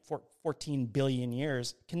 14 billion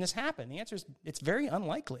years? Can this happen? The answer is it's very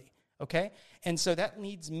unlikely, okay? And so that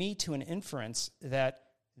leads me to an inference that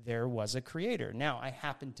there was a creator. Now, I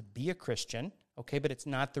happen to be a Christian, okay, but it's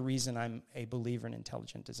not the reason I'm a believer in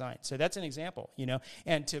intelligent design. So that's an example,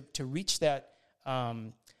 and to reach that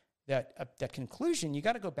conclusion, you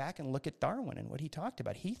got to go back and look at Darwin and what he talked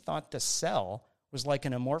about. He thought the cell was like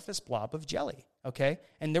an amorphous blob of jelly, okay,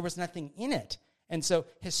 and there was nothing in it. And so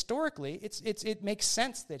historically, it makes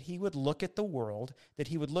sense that he would look at the world, that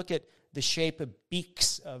he would look at the shape of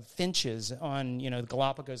beaks of finches on, the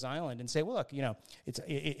Galapagos Island and say, well, look,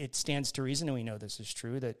 it stands to reason, and we know this is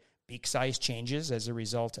true, that beak size changes as a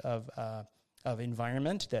result of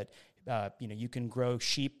environment, that, you can grow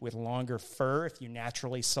sheep with longer fur if you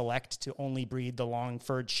naturally select to only breed the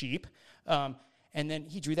long-furred sheep. And then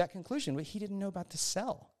he drew that conclusion, but he didn't know about the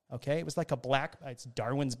cell. Okay, it was like it's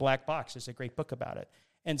Darwin's Black Box. There's a great book about it.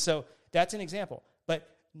 And so that's an example. But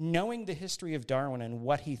knowing the history of Darwin and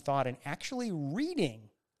what he thought and actually reading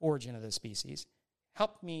Origin of the Species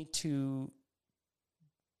helped me to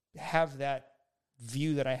have that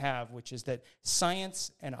view that I have, which is that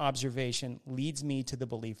science and observation leads me to the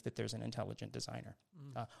belief that there's an intelligent designer.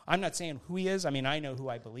 I'm not saying who he is. I mean, I know who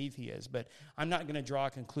I believe he is, but I'm not going to draw a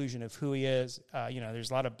conclusion of who he is.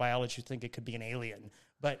 There's a lot of biologists who think it could be an alien,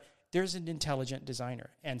 but there's an intelligent designer.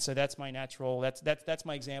 And so that's my that's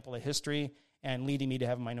my example of history and leading me to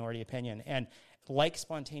have a minority opinion. And like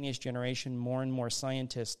spontaneous generation, more and more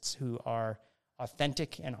scientists who are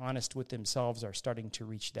authentic and honest with themselves are starting to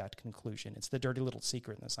reach that conclusion. It's the dirty little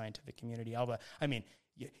secret in the scientific community. Alba, I mean,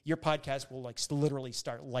 your podcast will literally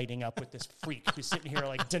start lighting up with this freak who's sitting here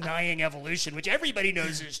denying evolution, which everybody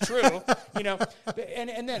knows is true,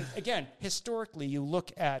 And then again, historically, you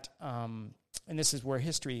look at, and this is where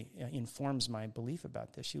history informs my belief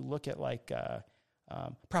about this. You look at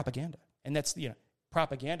propaganda, and that's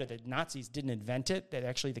propaganda. The Nazis didn't invent it, that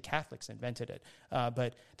actually the Catholics invented it.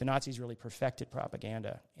 But the Nazis really perfected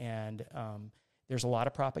propaganda. And there's a lot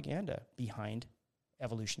of propaganda behind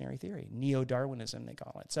evolutionary theory, neo-Darwinism they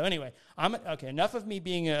call it. So anyway, enough of me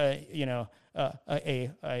being a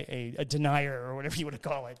denier or whatever you want to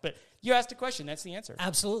call it. But you asked a question, that's the answer.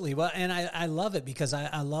 Absolutely. Well, and I love it because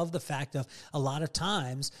I love the fact of a lot of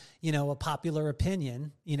times, a popular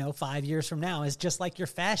opinion, 5 years from now is just like your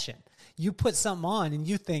fashion. You put something on and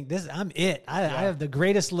you think, I'm it. I have the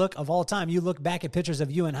greatest look of all time. You look back at pictures of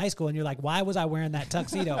you in high school and you're like, why was I wearing that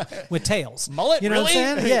tuxedo with tails? Mullet, you know really? What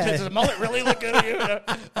I'm saying? Yeah. Does the mullet really look good on you?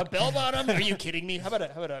 a bell bottom? Are you kidding me? How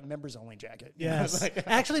about a members only jacket? Yes.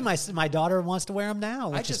 Actually, my daughter wants to wear them now,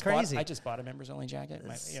 which is crazy. I just bought a members only jacket.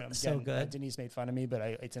 So good. Denise made fun of me, but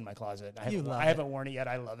it's in my closet. I love haven't worn it yet.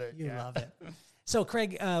 I love it. You love it. So,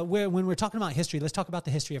 Craig, when we're talking about history, let's talk about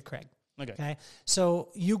the history of Craig. Okay. So,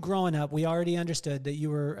 you growing up, we already understood that you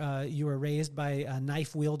were raised by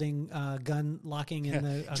knife wielding, gun locking in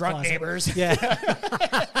the drunk closet. Neighbors. Yeah.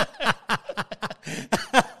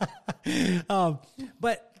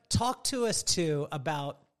 But talk to us too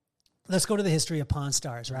about. Let's go to the history of Pawn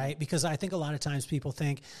Stars, right? Because I think a lot of times people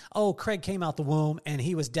think, oh, Craig came out the womb and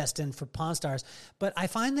he was destined for Pawn Stars. But I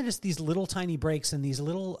find that it's these little tiny breaks and these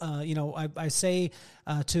little, I say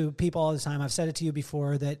to people all the time, I've said it to you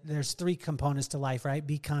before, that there's 3 components to life, right?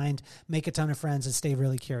 Be kind, make a ton of friends, and stay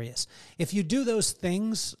really curious. If you do those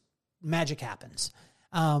things, magic happens.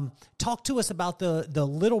 Talk to us about the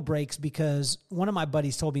little breaks, because one of my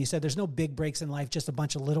buddies told me, he said, there's no big breaks in life, just a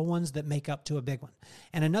bunch of little ones that make up to a big one.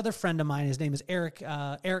 And another friend of mine, his name is Eric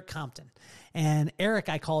Compton. And Eric,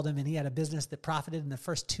 I called him, and he had a business that profited in the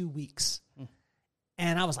first 2 weeks.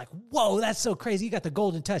 And I was like, whoa, that's so crazy. You got the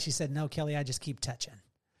golden touch. He said, no, Kelly, I just keep touching.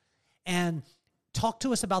 And talk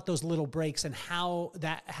to us about those little breaks and how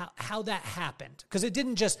that happened. Because it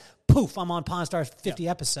didn't just poof, I'm on Pawn Stars 50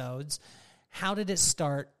 episodes. How did it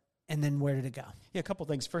start, and then where did it go? Yeah, a couple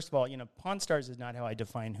things. First of all, Pawn Stars is not how I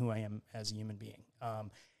define who I am as a human being.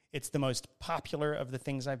 It's the most popular of the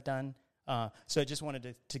things I've done. So I just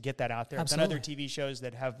wanted to get that out there. Absolutely. I've done other TV shows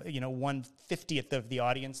that have 1/50th of the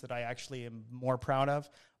audience that I actually am more proud of.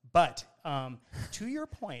 But to your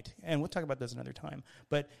point, and we'll talk about this another time,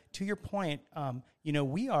 but to your point,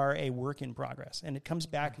 we are a work in progress. And it comes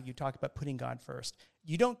back, you talk about putting God first.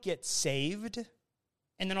 You don't get saved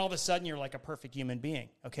and then all of a sudden you're like a perfect human being,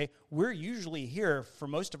 okay? We're usually here for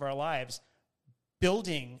most of our lives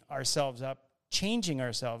building ourselves up, changing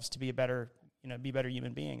ourselves to be better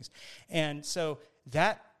human beings. And so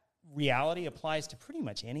that reality applies to pretty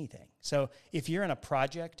much anything. So if you're in a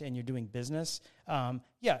project and you're doing business,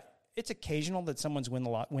 it's occasional that someone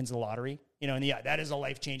wins the lottery, and that is a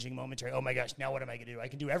life-changing momentary. Oh my gosh, now what am I going to do? I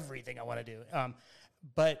can do everything I want to do.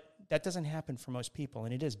 But that doesn't happen for most people,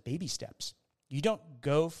 and it is baby steps. You don't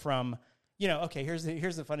go from, okay, here's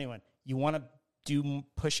the funny one. You want to do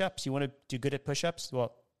push-ups? You want to do good at push-ups?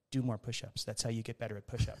 Well, do more push-ups. That's how you get better at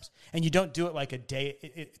push-ups. And you don't do it like a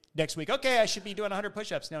day next week. Okay, I should be doing 100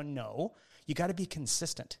 push-ups. No. You got to be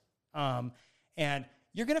consistent. And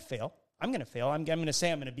you're going to fail. I'm going to fail. I'm going to say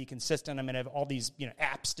I'm going to be consistent. I'm going to have all these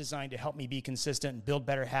apps designed to help me be consistent and build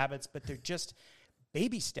better habits, but they're just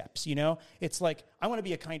baby steps. It's like, I want to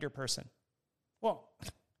be a kinder person. Well,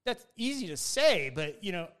 that's easy to say, but,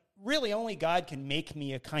 really only God can make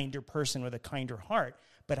me a kinder person with a kinder heart,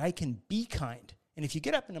 but I can be kind. And if you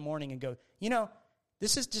get up in the morning and go,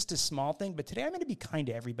 this is just a small thing, but today I'm going to be kind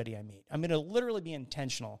to everybody I meet. I'm going to literally be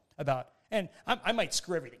intentional about, and I might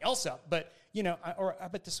screw everything else up, but, how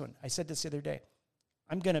about this one? I said this the other day.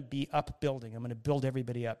 I'm going to be upbuilding. I'm going to build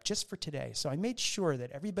everybody up just for today. So I made sure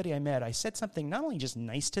that everybody I met, I said something not only just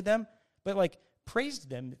nice to them, but praised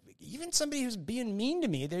them. Even somebody who's being mean to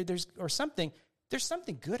me, there's something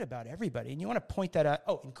good about everybody. And you want to point that out.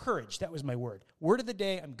 Oh, encourage. That was my word. Word of the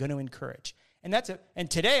day, I'm going to encourage. And that's it.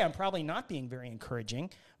 And today I'm probably not being very encouraging,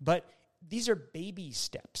 but these are baby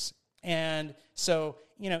steps. And so,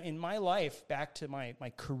 in my life, back to my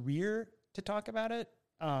career to talk about it,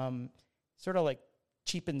 sort of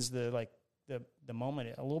cheapens the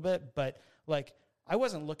moment a little bit, but I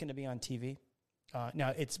wasn't looking to be on TV. Now,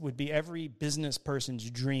 it would be every business person's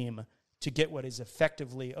dream to get what is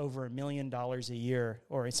effectively over $1 million a year,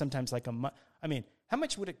 or sometimes a month. I mean, how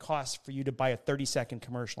much would it cost for you to buy a 30-second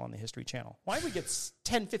commercial on the History Channel? Why would we get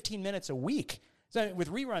 10, 15 minutes a week? So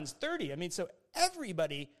with reruns, 30. I mean, so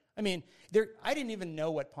everybody, I didn't even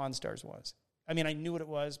know what Pawn Stars was. I knew what it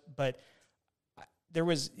was, but there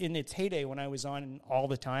was, in its heyday when I was on all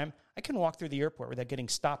the time, I couldn't walk through the airport without getting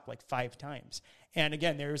stopped 5 times. And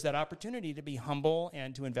again, there's that opportunity to be humble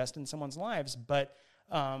and to invest in someone's lives. But,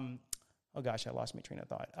 oh gosh, I lost my train of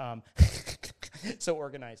thought. So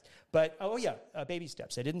organized. But, baby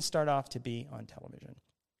steps. I didn't start off to be on television,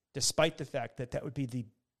 despite the fact that would be the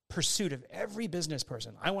pursuit of every business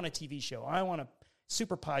person. I want a TV show. I want a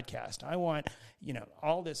super podcast. I want,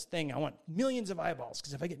 all this thing. I want millions of eyeballs,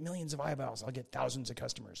 because if I get millions of eyeballs, I'll get thousands of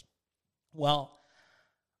customers. Well,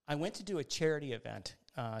 I went to do a charity event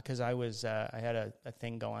because I had a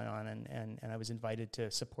thing going on, and I was invited to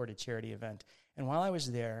support a charity event. And while I was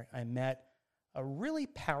there, I met a really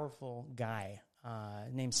powerful guy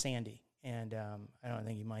named Sandy. And I don't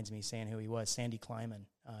think he minds me saying who he was, Sandy Kleiman,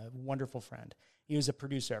 a wonderful friend. He was a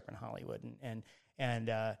producer up in Hollywood. And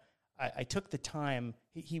I took the time.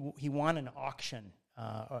 He won an auction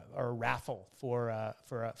or a raffle for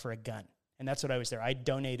a gun, and that's what I was there. I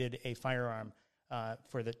donated a firearm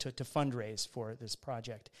to fundraise for this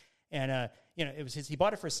project. And, it was he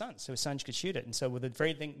bought it for his son, so his son could shoot it. And so the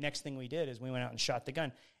very next thing we did is we went out and shot the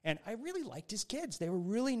gun. And I really liked his kids. They were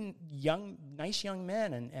really young, nice young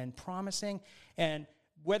men and promising. And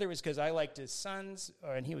whether it was because I liked his sons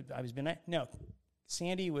no,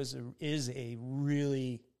 Sandy is a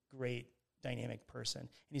really great dynamic person. And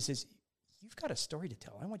he says, "You've got a story to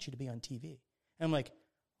tell. I want you to be on TV." And I'm like,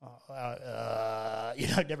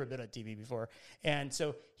 I've never been on TV before. And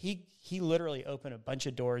so he literally opened a bunch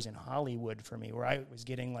of doors in Hollywood for me where I was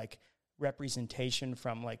getting like representation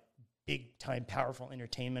from like big time powerful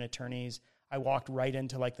entertainment attorneys. I walked right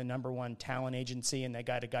into like the #1 talent agency and they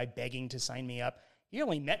got a guy begging to sign me up. He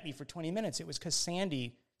only met me for 20 minutes. It was because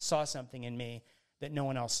Sandy saw something in me that no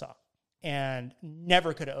one else saw and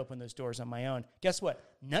never could have opened those doors on my own. Guess what?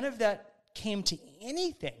 None of that came to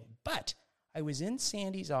anything, but I was in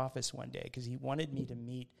Sandy's office one day because he wanted me to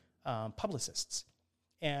meet publicists.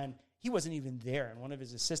 And he wasn't even there. And one of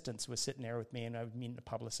his assistants was sitting there with me, and I was meeting a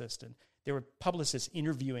publicist. And there were publicists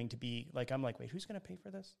interviewing to be like, I'm like, wait, who's going to pay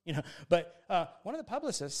for this? But one of the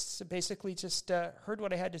publicists basically just heard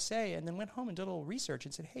what I had to say and then went home and did a little research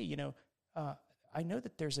and said, hey, I know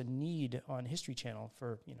that there's a need on History Channel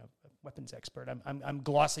for, a weapons expert. I'm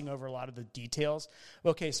glossing over a lot of the details.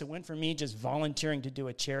 Okay, so it went from me just volunteering to do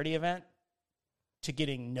a charity event to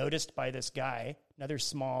getting noticed by this guy, another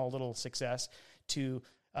small little success, to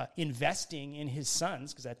investing in his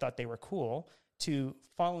sons, because I thought they were cool, to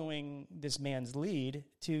following this man's lead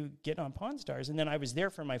to get on Pawn Stars. And then I was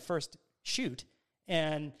there for my first shoot,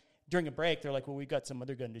 and during a break, they're like, well, we got some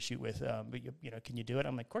other gun to shoot with, but can you do it?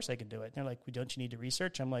 I'm like, of course I can do it. And they're like, well, don't you need to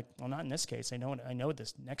research? I'm like, well, not in this case. I know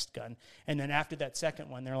this next gun. And then after that second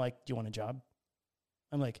one, they're like, do you want a job?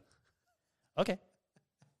 I'm like, okay.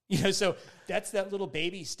 So that's that little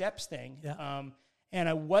baby steps thing. Yeah. And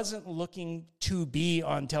I wasn't looking to be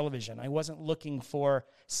on television. I wasn't looking for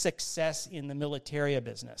success in the militaria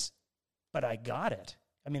business, but I got it.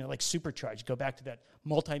 I mean, like supercharged. Go back to that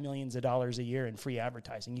multi-millions of dollars a year in free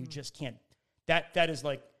advertising. You just can't. That is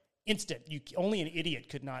like instant. Only an idiot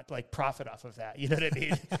could not like profit off of that. You know what I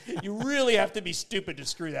mean? You really have to be stupid to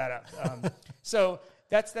screw that up. So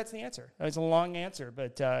that's the answer. It's a long answer,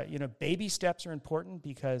 but baby steps are important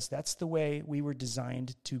because that's the way we were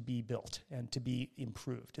designed to be built and to be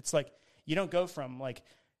improved. It's like you don't go from like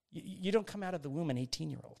you don't come out of the womb an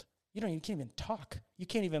 18-year-old. You can't even talk. You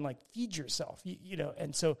can't even like feed yourself.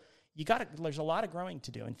 And so there's a lot of growing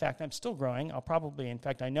to do. In fact, I'm still growing.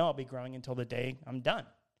 I know I'll be growing until the day I'm done.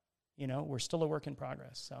 We're still a work in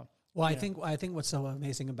progress. So. Well, I think what's so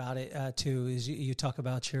amazing about it too is you talk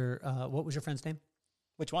about your what was your friend's name?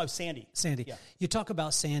 Which one? Sandy. Sandy. Yeah. You talk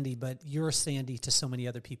about Sandy, but you're Sandy to so many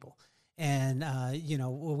other people. And,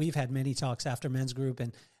 we've had many talks after men's group,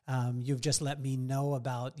 and you've just let me know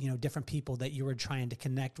about, different people that you were trying to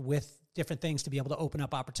connect with different things to be able to open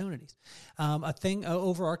up opportunities.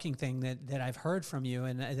 Overarching thing that I've heard from you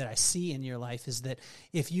and that I see in your life is that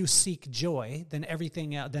if you seek joy, then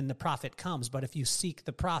then the profit comes. But if you seek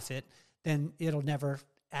the profit, then it'll never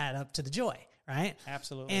add up to the joy. Right?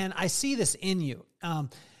 Absolutely. And I see this in you.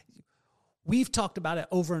 We've talked about it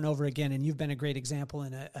over and over again, and you've been a great example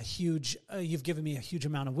and you've given me a huge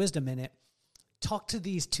amount of wisdom in it. Talk to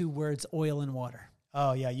these two words, oil and water.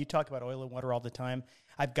 Oh, yeah. You talk about oil and water all the time.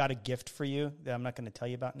 I've got a gift for you that I'm not going to tell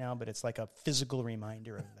you about now, but it's like a physical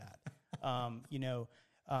reminder of that.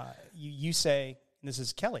 You say, and this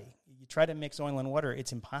is Kelly, you try to mix oil and water,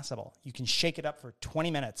 it's impossible. You can shake it up for 20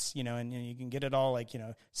 minutes, and you can get it all like,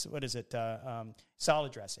 what is it,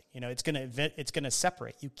 salad dressing. It's going to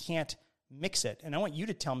separate. You can't mix it. And I want you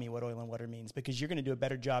to tell me what oil and water means because you're going to do a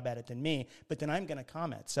better job at it than me, but then I'm going to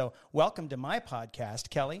comment. So welcome to my podcast,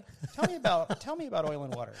 Kelly. Tell me about oil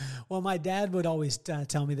and water. Well, my dad would always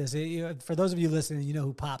tell me this. For those of you listening, you know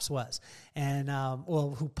who Pops was and,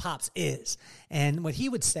 who Pops is. And what he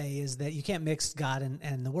would say is that you can't mix God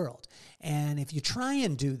and the world. And if you try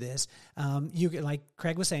and do this, you like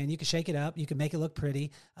Craig was saying, you can shake it up, you can make it look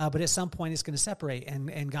pretty, but at some point it's going to separate.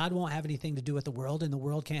 And God won't have anything to do with the world, and the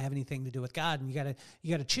world can't have anything to do with God. And you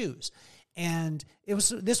got to choose. And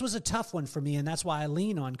this was a tough one for me, and that's why I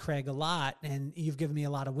lean on Craig a lot. And you've given me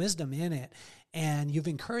a lot of wisdom in it, and you've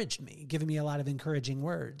encouraged me, given me a lot of encouraging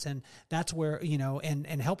words. And that's where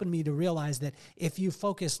and helping me to realize that if you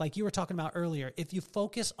focus, like you were talking about earlier, if you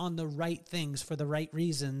focus on the right things for the right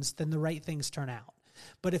reasons, then the right things turn out.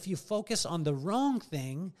 But if you focus on the wrong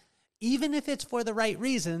thing, even if it's for the right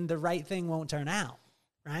reason, the right thing won't turn out,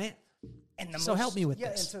 right? And so help me with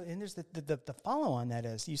this. And there's the follow on that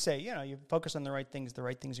is you say, you focus on the right things are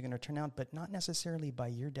going to turn out, but not necessarily by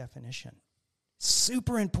your definition.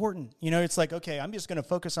 Super important. It's like, okay, I'm just going to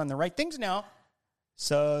focus on the right things now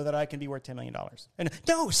so that I can be worth $10 million. And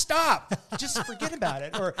no, stop. Just forget about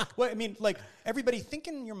it. Or everybody think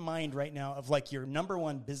in your mind right now of like your number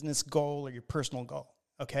one business goal or your personal goal.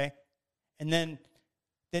 Okay. And then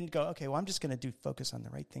go, okay, well, I'm just going to focus on the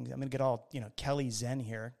right things. I'm going to get all, Kelly Zen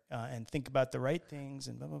here and think about the right things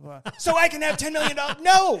and blah, blah, blah. So I can have $10 million.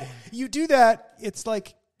 No, you do that.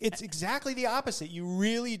 It's exactly the opposite. You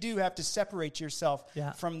really do have to separate yourself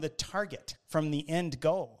from the target, from the end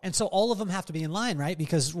goal. And so all of them have to be in line, right?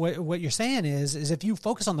 Because what you're saying is if you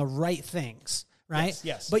focus on the right things, right?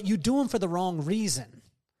 Yes. But you do them for the wrong reason,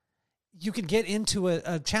 you can get into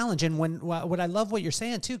a challenge. And what I love what you're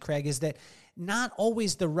saying too, Craig, is that not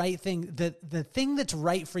always the right thing, the thing that's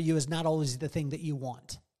right for you is not always the thing that you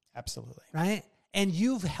want. Absolutely. Right? And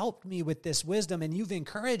you've helped me with this wisdom, and you've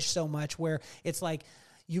encouraged so much where it's like,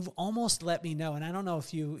 you've almost let me know, and I don't know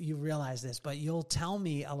if you realize this, but you'll tell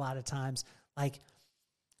me a lot of times, like,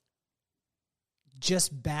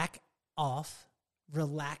 just back off,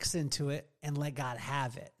 relax into it, and let God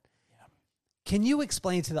have it. Can you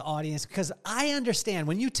explain to the audience? Because I understand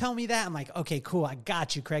when you tell me that, I'm like, okay, cool, I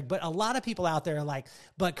got you, Craig. But a lot of people out there are like,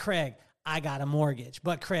 but Craig, I got a mortgage.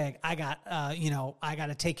 But Craig, I got, I got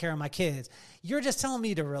to take care of my kids. You're just telling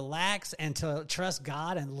me to relax and to trust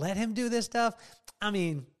God and let him do this stuff. I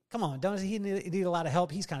mean, come on, don't he need a lot of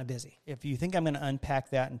help? He's kind of busy. If you think I'm going to unpack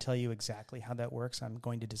that and tell you exactly how that works, I'm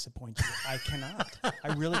going to disappoint you. I cannot.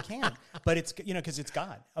 I really can't. But it's, because it's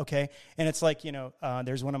God, okay? And it's like,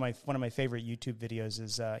 there's one of my favorite YouTube videos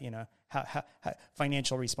is, how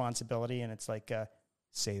financial responsibility, and it's like,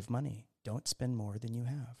 save money. Don't spend more than you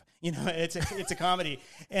have. It's a comedy.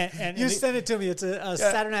 And you sent it to me. It's a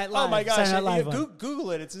Saturday Night Live. Oh my gosh! Live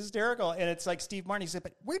Google it. It's hysterical. And it's like Steve Martin. He said,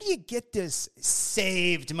 "But where do you get this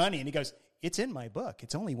saved money?" And he goes, "It's in my book.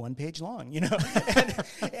 It's only one page long." and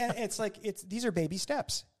it's like these are baby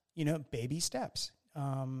steps. Baby steps.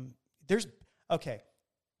 There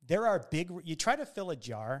are big. You try to fill a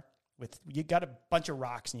jar with. You got a bunch of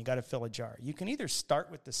rocks, and you got to fill a jar. You can either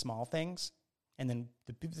start with the small things, and then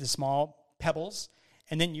the small pebbles.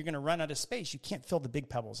 And then you're going to run out of space. You can't fill the big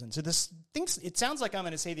pebbles in. So it sounds like I'm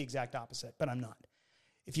going to say the exact opposite, but I'm not.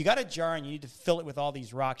 If you got a jar and you need to fill it with all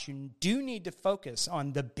these rocks, you do need to focus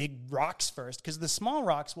on the big rocks first, because the small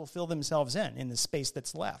rocks will fill themselves in the space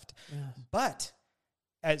that's left. Yeah. But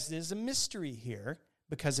as there's a mystery here,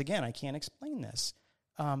 because again, I can't explain this,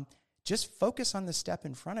 just focus on the step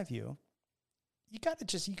in front of you. You got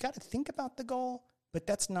to think about the goal, but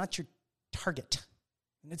that's not your target.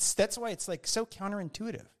 That's why it's like so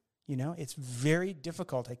counterintuitive. It's very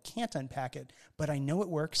difficult. I can't unpack it, but I know it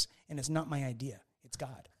works, and it's not my idea. It's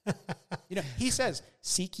God. He says,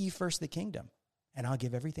 "Seek ye first the kingdom, and I'll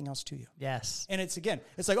give everything else to you." Yes. And it's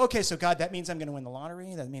like, okay, so God, that means I'm going to win the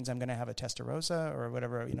lottery. That means I'm going to have a Testarossa or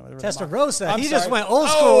whatever. Testarossa. He just went old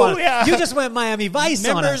school on it. Yeah. You just went Miami Vice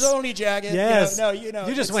on us. Members only jacket. Yes.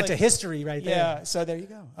 You just went to history right there. Yeah. So there you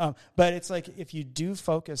go. But it's like, if you do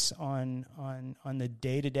focus on the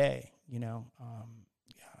day-to-day,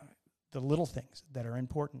 the little things that are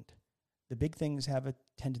important, the big things have a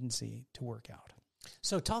tendency to work out.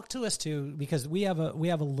 So talk to us too, because we have a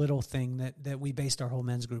little thing that we based our whole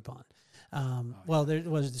men's group on. Well, there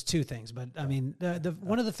was two things, but I mean,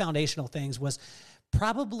 one of the foundational things was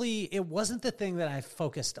probably, it wasn't the thing that I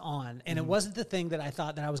focused on, and it wasn't the thing that I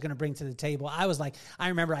thought that I was going to bring to the table. I was like, I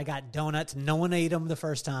remember I got donuts. No one ate them the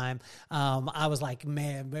first time. I was like,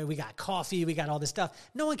 man, we got coffee. We got all this stuff.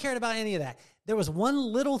 No one cared about any of that. There was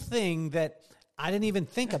one little thing that I didn't even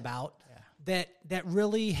think about that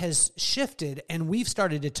really has shifted, and we've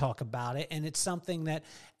started to talk about it, and it's something that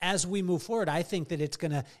as we move forward, I think that it's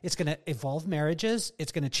gonna evolve marriages,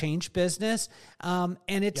 it's gonna change business, and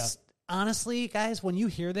it's honestly, guys, when you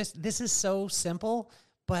hear this is so simple,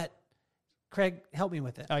 but Craig, help me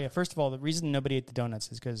with it. Oh yeah, first of all, the reason nobody ate the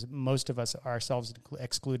donuts is because most of us, ourselves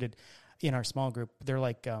excluded, in our small group, they're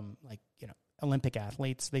like Olympic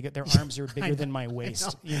athletes. Their arms are bigger than my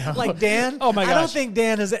waist. Like Dan? Oh my gosh. I don't think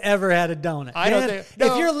Dan has ever had a donut. If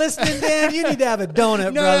you're listening, Dan, you need to have a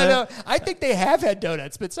donut, brother. No. I think they have had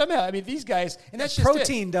donuts, but somehow, these guys, and that's just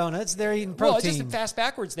protein donuts. They're eating protein. Well, it's just fast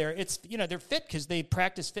backwards there. It's, they're fit because they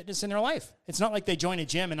practice fitness in their life. It's not like they join a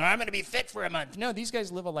gym and I'm going to be fit for a month. No, these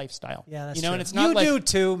guys live a lifestyle. Yeah, that's true. And it's not you do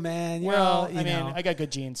too, man. I got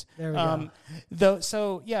good genes. There we go.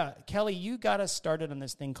 So Kelly, you got us started on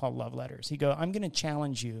this thing called love letters. You go, I'm going to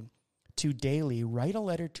challenge you to daily write a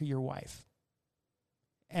letter to your wife.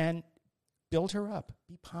 And build her up,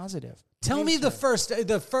 be positive. Tell me Praise the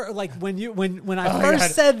her. first, like when I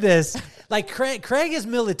first said this, like Craig is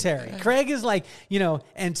military. Craig is like,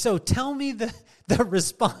 and so tell me the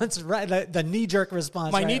response, right? The knee-jerk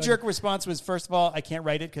response. My knee-jerk response was, first of all, I can't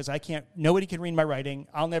write it because nobody can read my writing.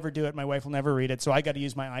 I'll never do it. My wife will never read it. So I got to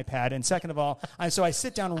use my iPad. And second of all, so I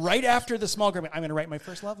sit down right after the small group. I'm going to write my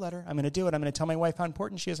first love letter. I'm going to do it. I'm going to tell my wife how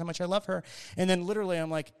important she is, how much I love her. And then literally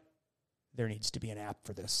I'm like, there needs to be an app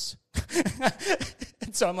for this.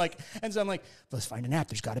 and so I'm like, let's find an app.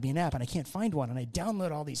 There's got to be an app. And I can't find one. And I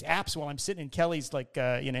download all these apps while I'm sitting in Kelly's,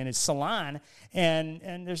 in his salon.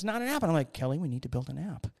 And there's not an app. And I'm like, Kelly, we need to build an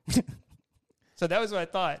app. So that was what I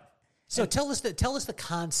thought. So tell us the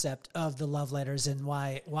concept of the love letters and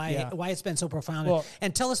why it's been so profound. Well,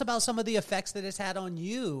 and tell us about some of the effects that it's had on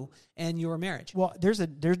you and your marriage. Well,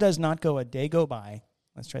 there does not go a day go by.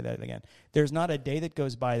 Let's try that again. There's not a day that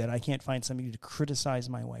goes by that I can't find somebody to criticize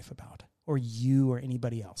my wife about, or you or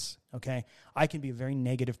anybody else, okay? I can be a very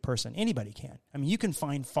negative person. Anybody can. I mean, you can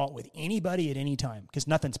find fault with anybody at any time because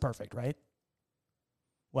nothing's perfect, right?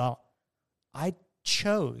 Well, I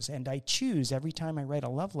chose and I choose every time I write a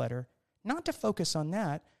love letter not to focus on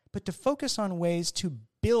that, but to focus on ways to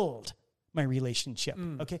build my relationship,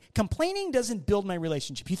 okay? Complaining doesn't build my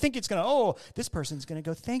relationship. You think it's going to, this person's going to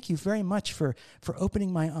go, thank you very much for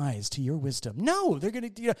opening my eyes to your wisdom. No, they're going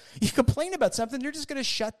to, you complain about something, they're just going to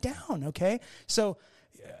shut down, okay? So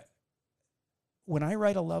when I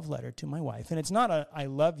write a love letter to my wife, and it's not a I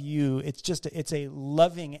love you, it's a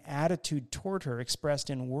loving attitude toward her expressed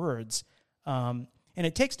in words, and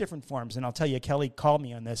it takes different forms. And I'll tell you, Kelly called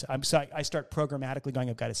me on this. I start programmatically going,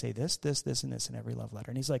 I've got to say this, and this in every love letter.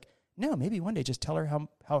 And he's like, no, maybe one day just tell her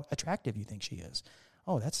how attractive you think she is.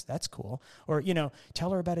 Oh, that's cool. Or,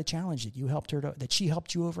 tell her about a challenge that she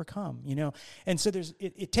helped you overcome, And so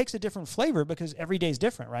it takes a different flavor because every day is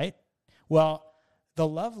different, right? Well, the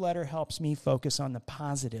love letter helps me focus on the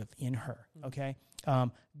positive in her, okay?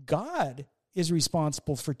 God is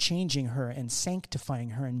responsible for changing her and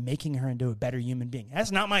sanctifying her and making her into a better human being.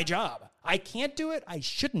 That's not my job. I can't do it. I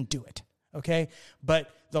shouldn't do it. Okay, but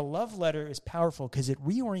the love letter is powerful because it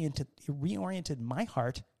reoriented my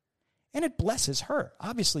heart, and it blesses her.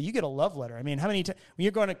 Obviously, you get a love letter. I mean, how many when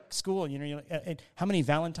you're going to school, how many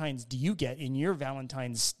Valentines do you get in your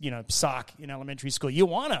Valentine's, sock in elementary school? You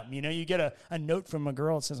want them. You get a note from a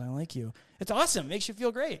girl that says, "I like you." It's awesome. Makes you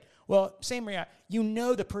feel great. Well, same reaction.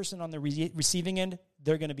 The person on the receiving end,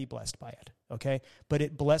 they're going to be blessed by it. Okay, but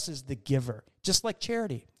it blesses the giver, just like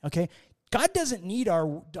charity. Okay. God doesn't need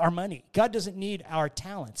our money. God doesn't need our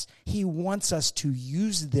talents. He wants us to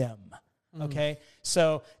use them, okay?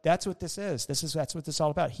 So that's what this is. That's what this is all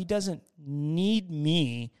about. He doesn't need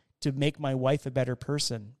me to make my wife a better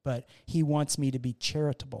person, but he wants me to be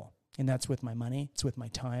charitable, and that's with my money, it's with my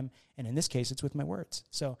time, and in this case, it's with my words.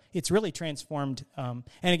 So it's really transformed. And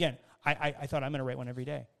again, I thought I'm going to write one every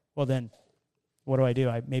day. Well, then what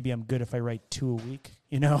do? Maybe I'm good if I write 2 a week,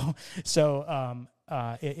 So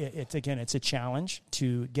it's a challenge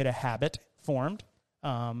to get a habit formed.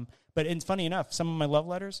 But it's funny enough, some of my love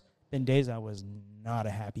letters, been days I was not a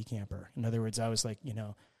happy camper. In other words, I was like,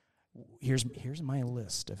 here's my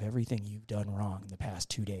list of everything you've done wrong in the past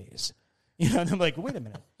 2 days. And I'm like, wait a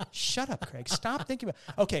minute, shut up, Craig. Stop thinking about.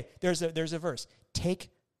 Okay, there's a verse. Take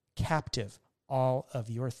captive all of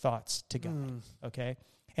your thoughts to God. Okay.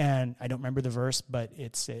 And I don't remember the verse, but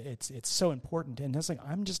it's so important. And it's like,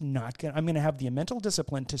 I'm going to have the mental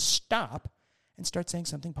discipline to stop and start saying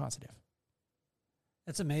something positive.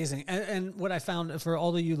 That's amazing. And what I found for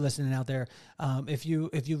all of you listening out there, if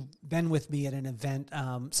you've been with me at an event,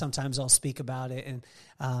 sometimes I'll speak about it. And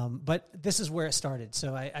but this is where it started.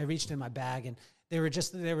 So I reached in my bag, and they were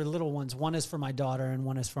little ones. One is for my daughter and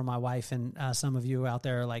one is for my wife. And some of you out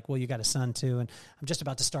there are like, well, you got a son too. And I'm just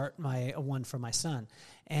about to start one for my son.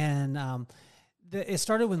 And it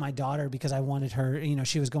started with my daughter because I wanted her,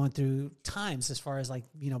 she was going through times as far as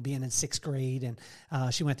being in 6th grade,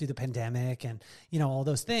 and she went through the pandemic and, all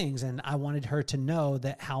those things. And I wanted her to know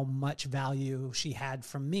that how much value she had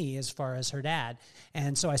from me as far as her dad.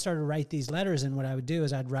 And so I started to write these letters, and what I would do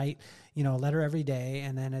is I'd write, a letter every day.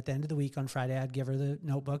 And then at the end of the week on Friday, I'd give her the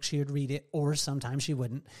notebook. She would read it, or sometimes she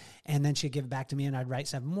wouldn't. And then she'd give it back to me, and I'd write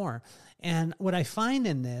 7 more. And what I find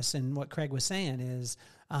in this, and what Craig was saying is,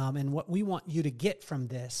 and what we want you to get from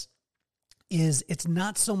this is it's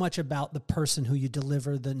not so much about the person who you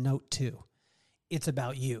deliver the note to. It's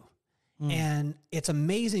about you. And it's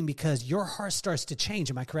amazing because your heart starts to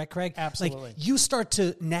change. Am I correct, Craig? Absolutely. Like you start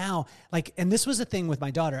to now, and this was the thing with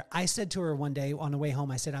my daughter. I said to her one day on the way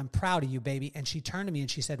home, I said, "I'm proud of you, baby." And she turned to me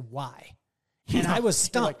and she said, "Why?" And I was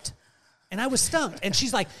stumped. And I was stumped. And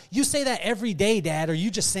she's like, you say that every day, Dad. Are you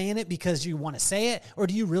just saying it because you want to say it? Or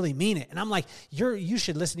do you really mean it? And I'm like, you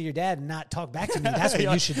should listen to your dad and not talk back to me. That's what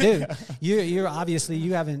you should do. You're obviously,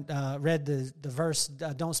 you haven't read the verse,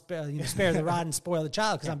 don't spare the rod and spoil the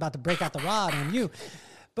child, because I'm about to break out the rod on you.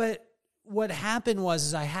 But what happened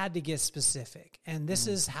was I had to get specific. And this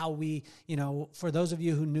is how we, for those of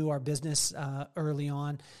you who knew our business early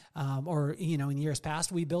on, or, in years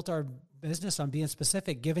past, we built our business on being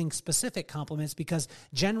specific, giving specific compliments, because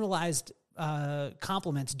generalized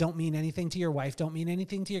compliments don't mean anything to your wife, don't mean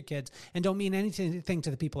anything to your kids, and don't mean anything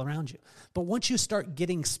to the people around you. But once you start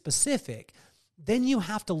getting specific, then you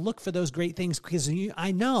have to look for those great things, because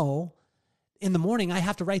I know in the morning I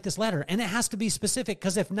have to write this letter, and it has to be specific,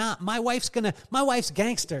 because if not, my wife's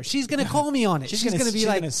gangster. She's gonna call me on it. She's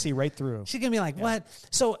gonna see right through. She's gonna be like, "What?"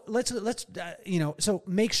 So let's so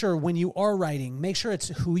make sure when you are writing, make sure it's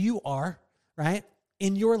who you are, right,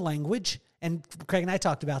 in your language. And Craig and I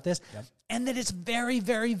talked about this, and that it's very,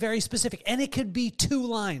 very, very specific. And it could be 2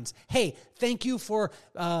 lines. Hey, thank you for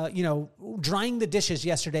drying the dishes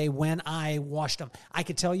yesterday when I washed them. I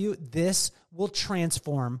could tell you this will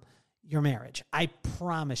transform your marriage. I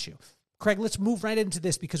promise you. Craig, let's move right into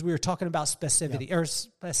this, because we were talking about specificity.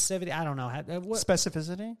 I don't know.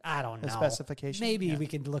 Specificity? I don't know. Specification? Maybe we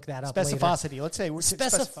can look that up Specificity. later. Let's say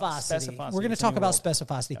specificity. We're going to talk about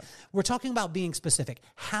specificity. Yep. We're talking about being specific.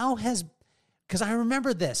 Because I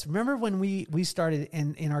remember this. Remember when we started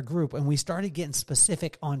in our group and we started getting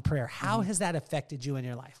specific on prayer. How has that affected you in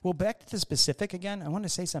your life? Well, back to the specific again, I want to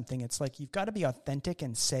say something. It's like you've got to be authentic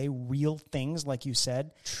and say real things, like you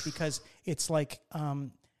said, because it's like,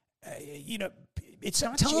 it's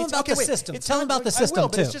not. Tell them about the system. Tell them about the system, I will,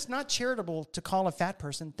 but too. it's just not charitable to call a fat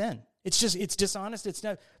person thin. It's dishonest. It's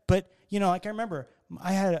not. But like I remember,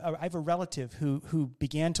 I have a relative who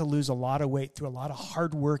began to lose a lot of weight through a lot of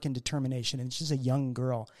hard work and determination, and she's a young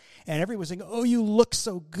girl, and everyone was saying, "Oh, you look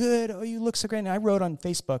so good. Oh, you look so great." And I wrote on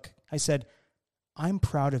Facebook, I said, "I'm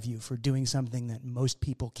proud of you for doing something that most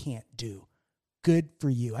people can't do. Good for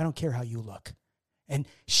you. I don't care how you look." And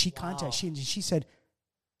she she said,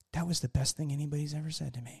 "That was the best thing anybody's ever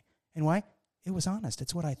said to me." And why? It was honest.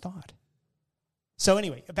 It's what I thought. So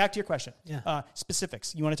anyway, back to your question. Yeah.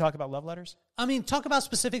 Specifics. You want to talk about love letters? I mean, talk about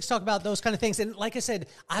specifics, talk about those kind of things. And like I said,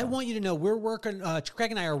 I want you to know we're working,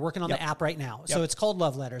 Craig and I are working on the app right now. So it's called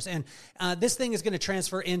Love Letters. And this thing is going to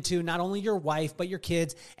transfer into not only your wife, but your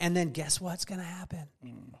kids. And then guess what's going to happen?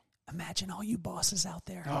 Imagine all you bosses out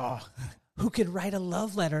there who could write a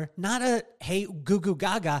love letter, not a, hey, goo goo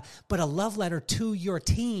gaga, but a love letter to your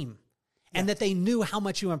team. And that they knew how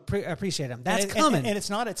much you appreciate them. That's coming. And it's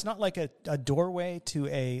not like a doorway to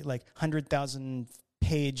a 100,000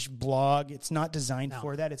 page blog. It's not designed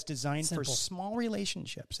for that. It's designed for small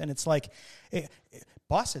relationships. And it's like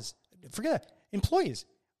bosses, forget that. Employees.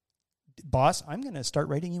 Boss, I'm going to start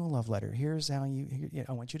writing you a love letter. Here's how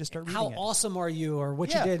I want you to start reading it. How awesome are you, or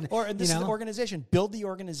what you did. Or this is the organization. Build the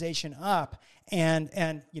organization up.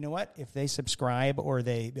 And you know what? If they subscribe or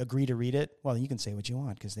they agree to read it, well, you can say what you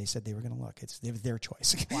want, because they said they were going to look. It's their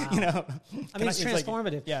choice. Wow. I mean, it's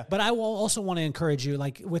transformative. Yeah. But I will also want to encourage you,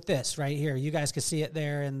 like with this right here, you guys can see it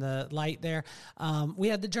there in the light there. We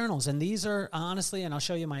had the journals, and these are honestly, and I'll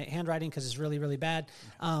show you my handwriting because it's really, really bad.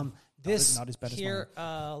 This not as bad here, as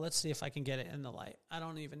mine. let's see if I can get it in the light. I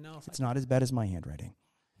don't even know if it's not as bad as my handwriting.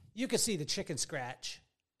 You can see the chicken scratch,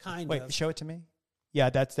 kind of. Wait, show it to me. Yeah,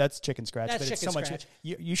 that's chicken scratch. That's but chicken it's so scratch. much.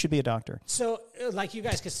 You should be a doctor. So, like you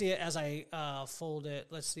guys can see it as I fold it.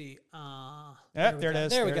 Let's see. There it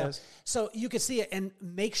is. There we go. So you can see it, and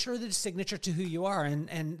make sure that it's signature to who you are,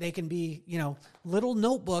 and they can be, little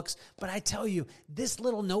notebooks. But I tell you, this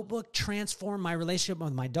little notebook transformed my relationship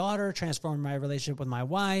with my daughter, transformed my relationship with my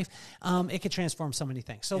wife. It could transform so many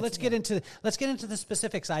things. So let's get into the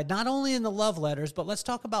specific side, not only in the love letters, but let's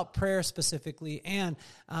talk about prayer specifically, and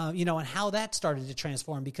and how that started to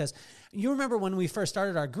transform. Because you remember when we first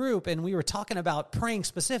started our group and we were talking about praying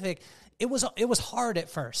specific, it was hard at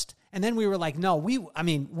first. And then we were like, no, we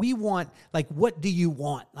want, like, what do you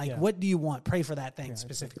want? Like, what do you want? Pray for that thing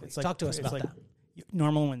specifically. Talk to us about that.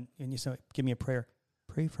 Normal when you say, give me a prayer,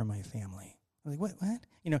 pray for my family. I'm like,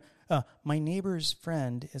 what? My neighbor's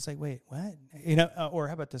friend is like, wait, what? Or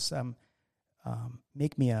how about this?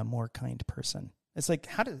 Make me a more kind person. It's like,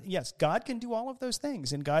 yes, God can do all of those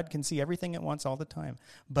things, and God can see everything at once all the time.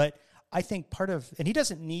 But I think and he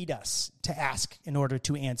doesn't need us to ask in order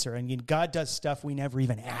to answer. I mean, God does stuff we never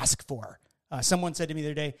even ask for. Someone said to me the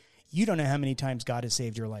other day, you don't know how many times God has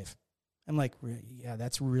saved your life. I'm like, yeah,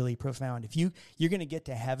 that's really profound. If you're going to get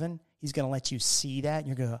to heaven, he's going to let you see that, and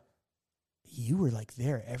you're going to go, you were like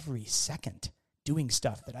there every second. doing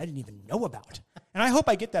stuff that I didn't even know about. And I hope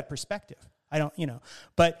I get that perspective. I don't,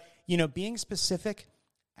 but, being specific,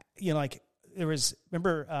 like there was,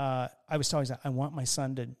 remember, I was talking, I want my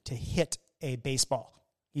son to hit a baseball.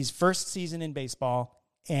 He's first season in baseball.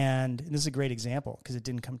 And this is a great example because it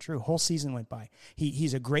didn't come true. Whole season went by.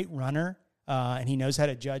 He's a great runner. And he knows how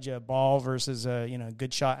to judge a ball versus a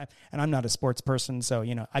good shot. And I'm not a sports person, so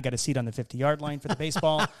I got a seat on the 50-yard line for the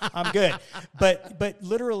baseball. I'm good. But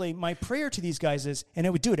literally, my prayer to these guys is, and I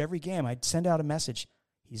would do it every game. I'd send out a message.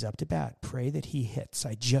 He's up to bat. Pray that he hits.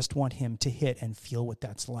 I just want him to hit and feel what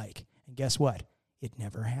that's like. And guess what? It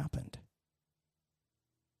never happened.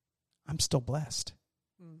 I'm still blessed.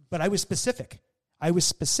 But I was specific.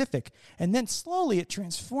 And then slowly it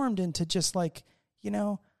transformed into just like,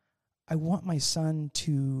 I want my son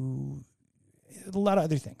to a lot of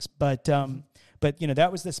other things, but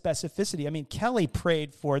that was the specificity. I mean, Kelly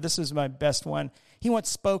prayed for, this is my best one. He wants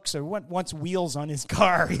spokes or wants wheels on his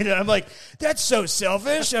car. I'm like, that's so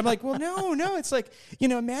selfish. I'm like, well, no. It's like,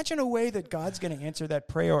 imagine a way that God's going to answer that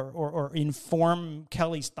prayer or inform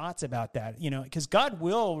Kelly's thoughts about that, because God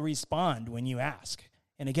will respond when you ask.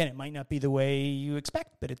 And again, it might not be the way you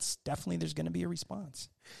expect, but it's definitely, there's going to be a response.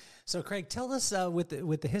 So, Craig, tell us with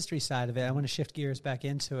the history side of it. I want to shift gears back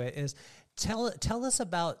into it. Is tell us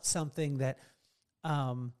about something that,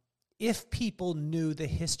 if people knew the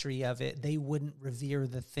history of it, they wouldn't revere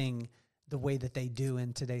the thing the way that they do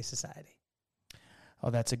in today's society. Oh,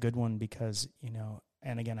 that's a good one because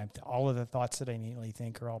and again, all of the thoughts that I immediately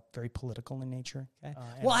think are all very political in nature. Okay.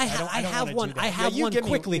 Well, I have one. I have one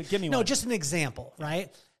quickly. Give me no, one. Just an example, right?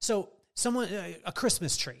 So, a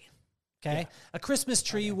Christmas tree. Okay, a Christmas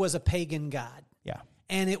tree was a pagan god. Yeah.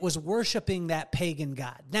 And it was worshiping that pagan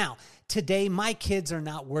god. Now, today, my kids are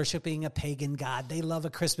not worshiping a pagan god. They love a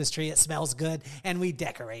Christmas tree. It smells good, and we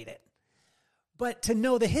decorate it. But to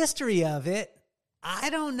know the history of it,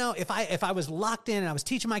 I don't know. If I was locked in and I was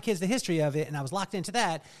teaching my kids the history of it and I was locked into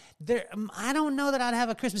that, I don't know that I'd have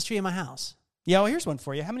a Christmas tree in my house. Yeah, well, here's one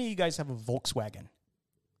for you. How many of you guys have a Volkswagen?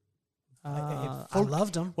 I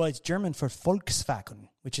loved them. Well, it's German for Volkswagen,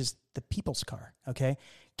 which is the people's car, okay?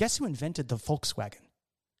 Guess who invented the Volkswagen?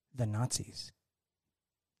 The Nazis.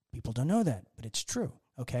 People don't know that, but it's true,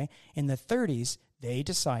 okay? In the 30s, they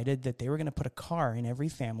decided that they were going to put a car in every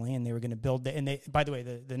family, and they were going to build by the way,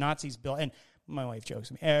 the Nazis built, and my wife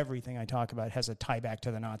jokes, everything I talk about has a tie back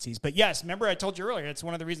to the Nazis. But yes, remember I told you earlier, it's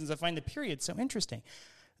one of the reasons I find the period so interesting.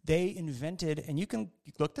 They invented, and you can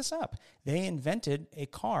look this up, they invented a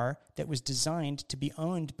car that was designed to be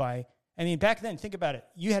owned by, back then, think about it,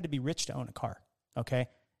 you had to be rich to own a car, okay?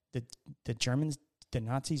 The Germans, the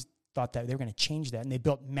Nazis thought that they were going to change that, and they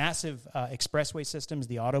built massive expressway systems,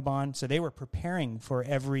 the Autobahn, so they were preparing for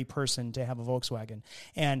every person to have a Volkswagen.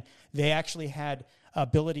 And they actually had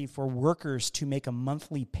ability for workers to make a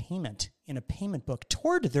monthly payment in a payment book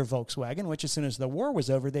toward their Volkswagen, which as soon as the war was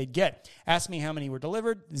over, they'd get. Ask me how many were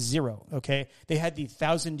delivered? 0, okay? They had the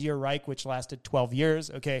 1,000-year Reich, which lasted 12 years,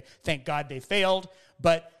 okay? Thank God they failed.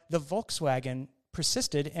 But the Volkswagen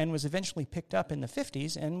persisted and was eventually picked up in the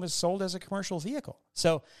 50s and was sold as a commercial vehicle.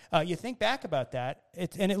 So you think back about that,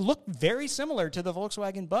 and it looked very similar to the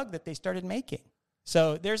Volkswagen Bug that they started making.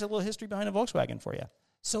 So there's a little history behind a Volkswagen for you.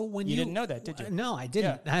 So when you didn't know that, did you? No, I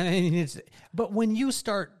didn't. Yeah. But when you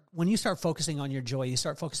start focusing on your joy, you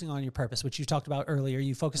start focusing on your purpose, which you talked about earlier.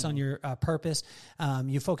 You focus on your purpose.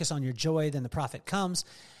 You focus on your joy. Then the profit comes.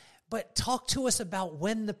 But talk to us about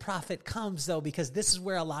when the profit comes, though, because this is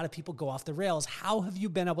where a lot of people go off the rails. How have you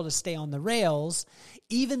been able to stay on the rails,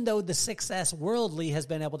 even though the success worldly has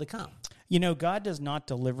been able to come? God does not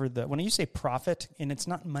deliver when you say profit, and it's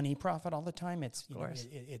not money profit all the time. It's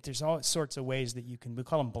there's all sorts of ways that we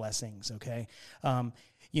call them blessings. Okay,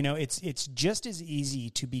 it's just as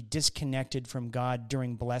easy to be disconnected from God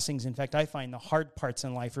during blessings. In fact, I find the hard parts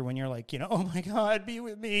in life are when you're like, oh my God, be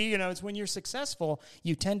with me. It's when you're successful,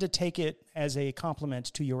 you tend to take it as a compliment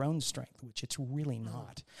to your own strength, which it's really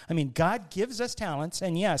not. God gives us talents,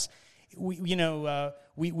 and yes, we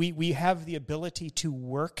have the ability to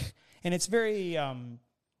work. And it's very,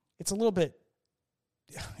 it's a little bit,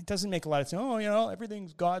 it doesn't make a lot of sense.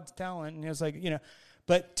 Everything's God's talent. And it's like,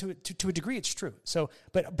 but to a degree it's true. So,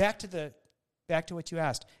 but back to what you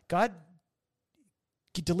asked, God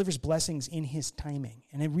delivers blessings in his timing.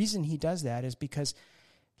 And the reason he does that is because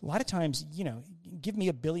a lot of times, give me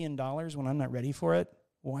 $1 billion when I'm not ready for it.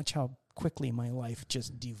 Watch how quickly my life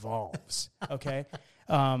just devolves. Okay.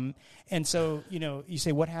 And so, you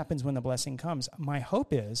say, what happens when the blessing comes? My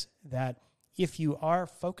hope is that if you are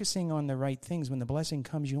focusing on the right things, when the blessing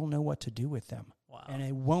comes, you'll know what to do with them. Wow. and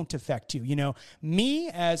it won't affect you. You know,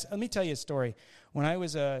 let me tell you a story. When I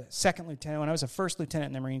was a first lieutenant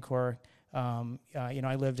in the Marine Corps,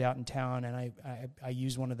 I lived out in town, and I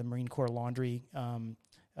used one of the Marine Corps laundry.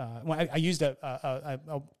 I used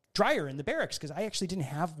a dryer in the barracks because I actually didn't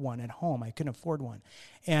have one at home. I couldn't afford one.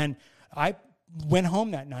 And I went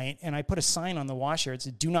home that night, and I put a sign on the washer. It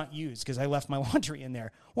said, "Do not use," because I left my laundry in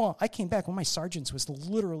there. Well, I came back. One of my sergeants was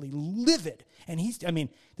literally livid. And he's kind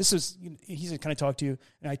of talked to you,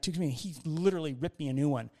 and I took me, and he literally ripped me a new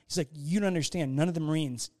one. He's like, "You don't understand. None of the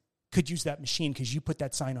Marines could use that machine because you put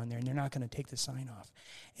that sign on there, and they're not going to take the sign off."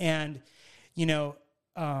 And,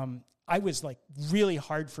 I was like really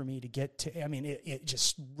hard for me to get to. It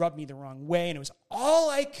just rubbed me the wrong way, and it was all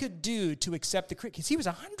I could do to accept the critique, because he was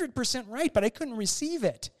 100% right, but I couldn't receive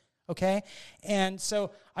it. Okay, and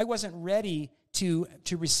so I wasn't ready to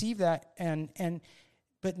receive that,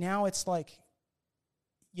 but now it's like,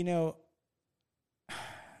 it's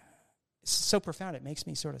so profound. It makes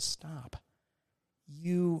me sort of stop.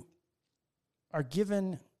 You are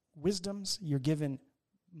given wisdoms. You're given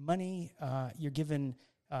money. You're given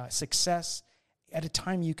success at a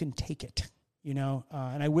time you can take it,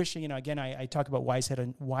 and I wish, again, I talk about wise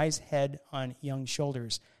head on young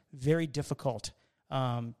shoulders, very difficult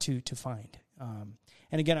to find. And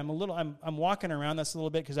again, I'm walking around this a little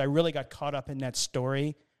bit because I really got caught up in that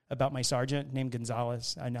story about my sergeant named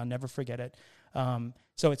Gonzalez, and I'll never forget it.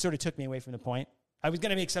 So it sort of took me away from the point. I was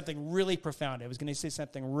going to make something really profound. I was going to say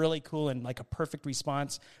something really cool and like a perfect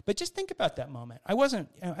response, but just think about that moment. I was a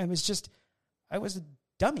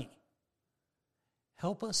dummy.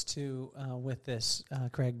 Help us with this,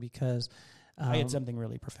 Craig, because I had something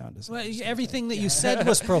really profound to say. Well, everything that you said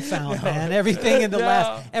was profound, man. Everything in the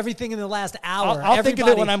last hour. I'll think of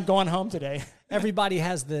it when I'm going home today. Everybody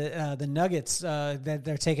has the nuggets that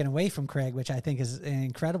they're taking away from Craig, which I think is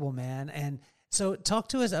incredible, man. And so, talk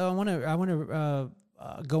to us. I want to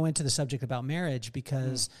go into the subject about marriage,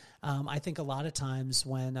 because I think a lot of times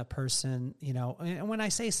when a person, and when I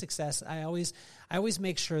say success, I always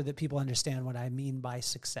make sure that people understand what I mean by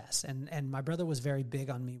success. And my brother was very big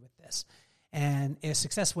on me with this. And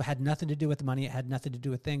success had nothing to do with the money. It had nothing to do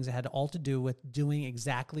with things. It had all to do with doing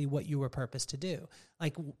exactly what you were purposed to do,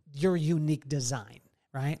 like your unique design,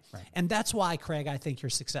 right? And that's why, Craig, I think you're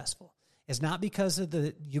successful. It's not because of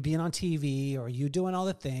you being on TV or you doing all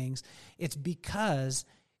the things. It's because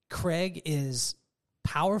Craig is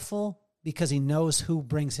powerful because he knows who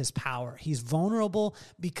brings his power. He's vulnerable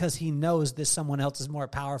because he knows that someone else is more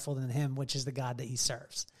powerful than him, which is the God that he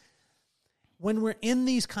serves. When we're in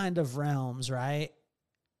these kind of realms, right,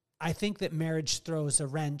 I think that marriage throws a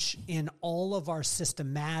wrench in all of our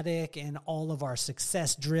systematic and all of our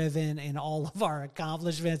success-driven and all of our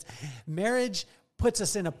accomplishments. Marriage puts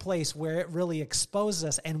us in a place where it really exposes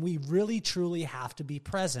us, and we really, truly have to be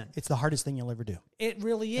present. It's the hardest thing you'll ever do. It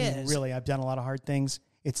really is. Really, I've done a lot of hard things.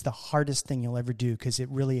 It's the hardest thing you'll ever do because it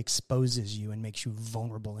really exposes you and makes you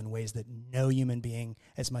vulnerable in ways that no human being,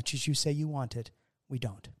 as much as you say you want it, we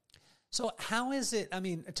don't. So how is it,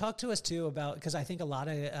 talk to us too about, because I think a lot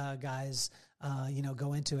of guys,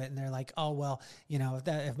 go into it and they're like, oh, well,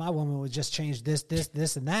 if my woman would just change this,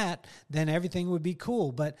 and that, then everything would be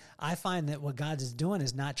cool. But I find that what God is doing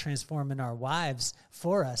is not transforming our wives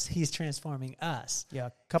for us. He's transforming us. Yeah,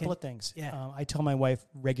 a couple of things. Yeah. I tell my wife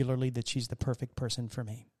regularly that she's the perfect person for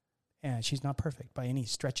me. And she's not perfect by any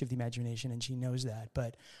stretch of the imagination, and she knows that.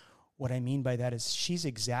 But what I mean by that is she's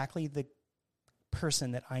exactly the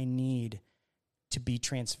person that I need to be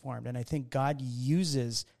transformed. And I think God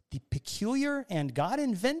uses the peculiar and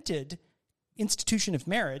God-invented institution of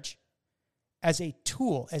marriage as a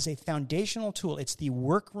tool, as a foundational tool. It's the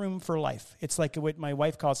workroom for life. It's like what my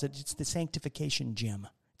wife calls it. It's the sanctification gym.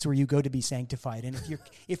 It's where you go to be sanctified. And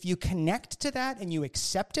if you connect to that and you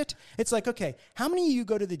accept it, it's like, okay, how many of you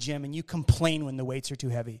go to the gym and you complain when the weights are too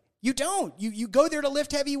heavy? You don't. You go there to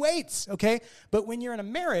lift heavy weights, okay? But when you're in a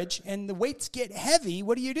marriage and the weights get heavy,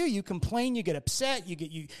 what do? You complain, you get upset,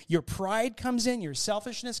 your pride comes in, your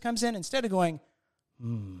selfishness comes in, instead of going,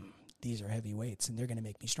 these are heavy weights and they're going to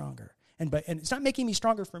make me stronger. And it's not making me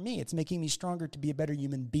stronger for me. It's making me stronger to be a better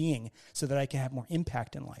human being so that I can have more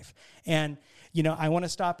impact in life. And, I want to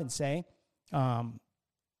stop and say,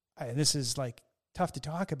 this is like tough to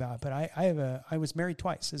talk about, but I was married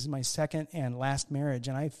twice. This is my second and last marriage,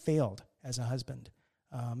 and I failed as a husband.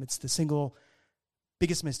 It's the single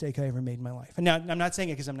biggest mistake I ever made in my life. And now I'm not saying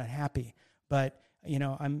it because I'm not happy, but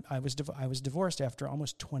I was divorced after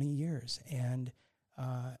almost 20 years, and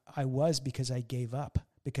I was because I gave up,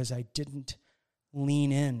 because I didn't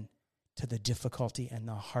lean in to the difficulty and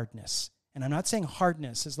the hardness And I'm not saying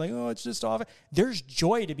hardness is like, oh, it's just off. There's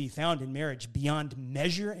joy to be found in marriage beyond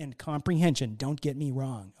measure and comprehension. Don't get me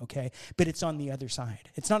wrong, okay? But it's on the other side.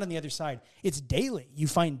 It's not on the other side. It's daily. You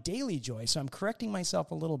find daily joy. So I'm correcting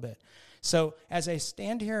myself a little bit. So as I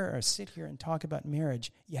stand here or sit here and talk about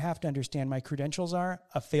marriage, you have to understand my credentials are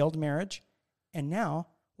a failed marriage and now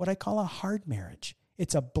what I call a hard marriage.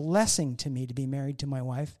 It's a blessing to me to be married to my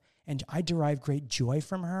wife, and I derive great joy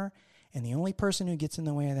from her. And the only person who gets in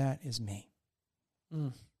the way of that is me.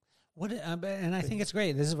 And I think it's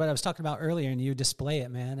great. This is what I was talking about earlier, and you display it,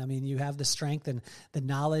 man. I mean, you have the strength and the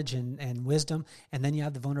knowledge and wisdom, and then you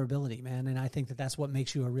have the vulnerability, man. And I think that that's what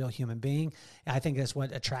makes you a real human being. I think that's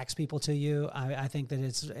what attracts people to you. I think that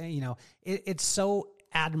it's, it's so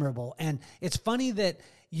admirable. And it's funny that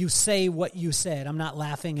you say what you said. I'm not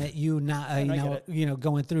laughing at you, not,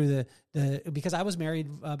 going through because I was married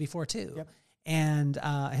before too. Yep. And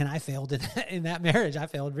I failed in that marriage. I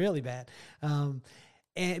failed really bad.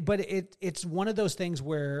 But it's one of those things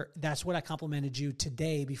where that's what I complimented you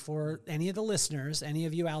today before any of the listeners, any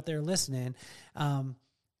of you out there listening,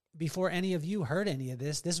 before any of you heard any of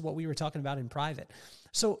this. This is what we were talking about in private.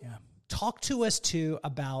 So talk to us too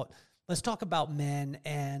about, let's talk about men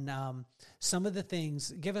and some of the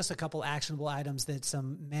things. Give us a couple actionable items that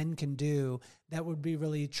some men can do that would be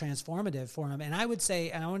really transformative for them. And I would say,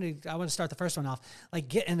 and I want to start the first one off, like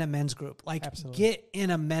get in a men's group. Like Absolutely. Get in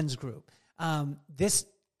a men's group. This,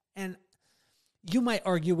 and you might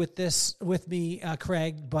argue with this with me,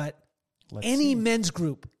 Craig, but any men's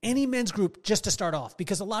group, just to start off,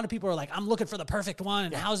 because a lot of people are like, I'm looking for the perfect one,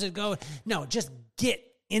 and how's it go? No, just get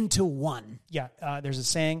into one. Yeah, there's a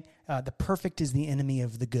saying, the perfect is the enemy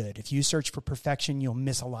of the good. If you search for perfection, you'll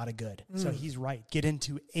miss a lot of good. So he's right. Get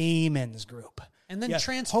into a men's group. And then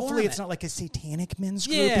transform. Hopefully it's not like a satanic men's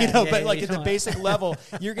group, but like at the basic level,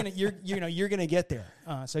 you're gonna get there.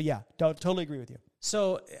 Totally agree with you.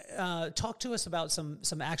 So talk to us about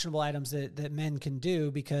some actionable items that men can do,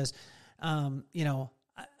 because for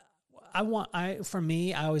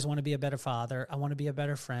me, I always want to be a better father. I want to be a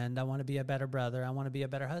better friend. I want to be a better brother. I want to be a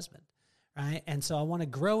better husband, right? And so I want to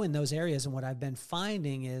grow in those areas. And what I've been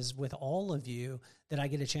finding is with all of you that I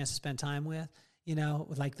get a chance to spend time with,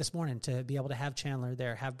 like this morning, to be able to have Chandler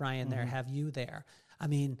there, have Brian there, have you there. I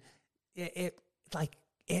mean, it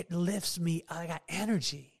lifts me. I got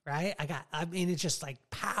energy, right? It's just like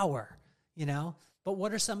power, But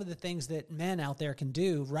what are some of the things that men out there can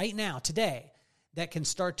do right now, today, that can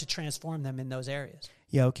start to transform them in those areas?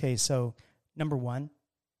 Yeah, okay. So number one,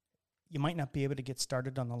 you might not be able to get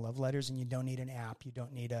started on the love letters, and you don't need an app. You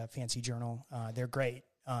don't need a fancy journal. They're great.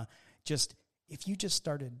 If you just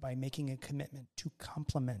started by making a commitment to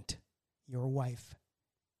compliment your wife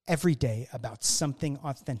every day about something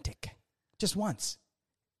authentic, just once,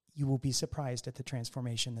 you will be surprised at the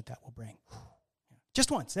transformation that will bring.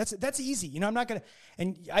 Just once. That's easy. I'm not going to,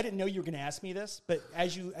 and I didn't know you were going to ask me this, but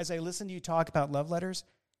as I listen to you talk about love letters,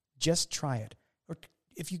 just try it. Or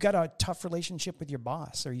if you got a tough relationship with your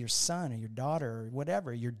boss or your son or your daughter or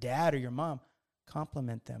whatever, your dad or your mom,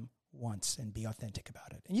 compliment them once and be authentic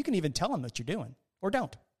about it. And you can even tell them what you're doing or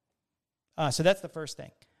don't. So that's the first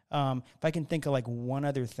thing. If I can think of like one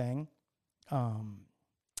other thing,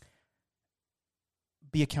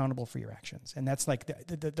 be accountable for your actions. And that's like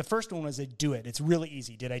the first one was do it. It's really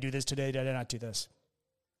easy. Did I do this today? Did I not do this?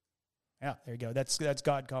 Yeah, there you go. That's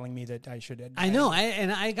God calling me that I should. I know.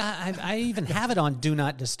 I even have it on Do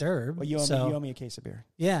Not Disturb. Well, you owe me a case of beer.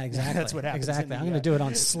 Yeah, exactly. That's what happens. Exactly. I'm going to do it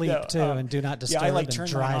on sleep too, and Do Not Disturb. Yeah, I like and turn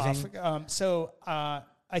driving. Off.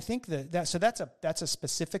 I think that's a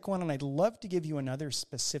specific one, and I'd love to give you another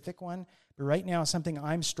specific one. But right now, something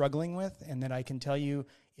I'm struggling with, and that I can tell you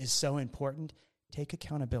is so important. Take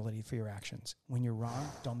accountability for your actions. When you're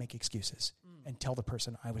wrong, don't make excuses, and tell the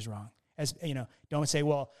person I was wrong. Don't say,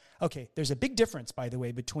 well, okay, there's a big difference, by the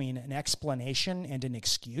way, between an explanation and an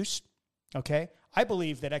excuse. Okay? I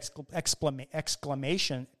believe that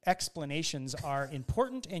explanations are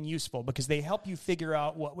important and useful because they help you figure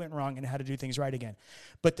out what went wrong and how to do things right again.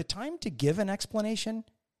 But the time to give an explanation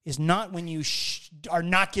is not when you are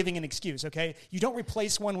not giving an excuse, okay? You don't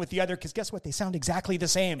replace one with the other because guess what? They sound exactly the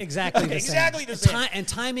same. Exactly the same. Exactly the same. And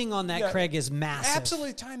timing on that, Craig, is massive.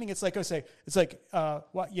 Absolutely, timing. It's like,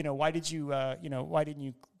 why did you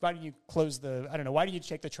close the, I don't know, why did you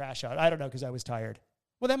take the trash out? I don't know, because I was tired.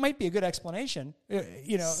 Well, that might be a good explanation,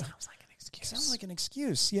 Sounds like an excuse. Sounds like an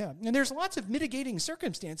excuse, yeah. And there's lots of mitigating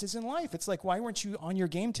circumstances in life. It's like, why weren't you on your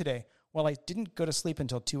game today? Well, I didn't go to sleep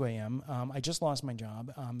until 2 a.m. I just lost my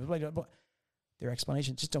job. Their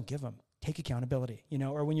explanation, just don't give them. Take accountability,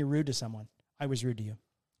 or when you're rude to someone. I was rude to you.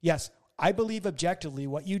 Yes, I believe objectively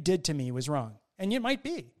what you did to me was wrong. And it might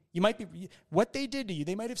be. You might be, what they did to you,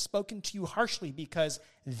 they might have spoken to you harshly because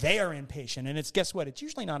they are impatient. And guess what? It's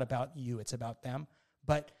usually not about you, it's about them.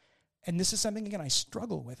 And this is something, again, I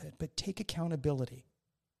struggle with it, but take accountability.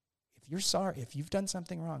 If you're sorry, if you've done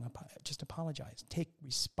something wrong, just apologize. Take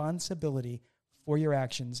responsibility for your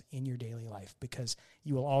actions in your daily life, because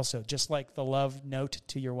you will also, just like the love note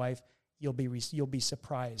to your wife, you'll be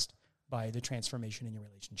surprised by the transformation in your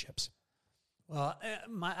relationships. Well,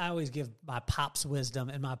 I always give my pops wisdom,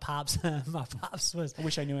 and my pops was. I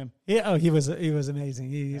wish I knew him. Yeah, he was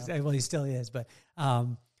amazing. Well, he still is, but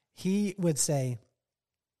he would say,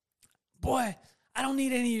 "Boy, I don't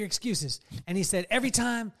need any of your excuses." And he said, every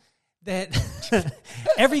time that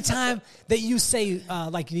you say,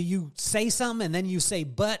 like you say something and then you say,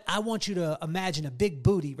 "But," I want you to imagine a big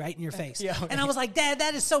booty right in your face. Yeah, okay. And I was like, "Dad,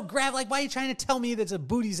 that is so grave. Like, why are you trying to tell me that a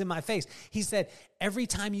booty's in my face?" He said, every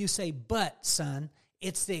time you say "but," son,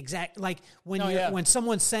 it's the exact, like when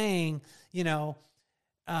someone's saying,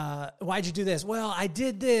 "Why'd you do this?" "Well, I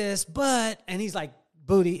did this, but," and he's like,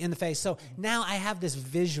 booty in the face. So now I have this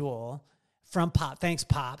visual from thanks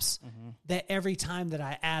Pops, that every time that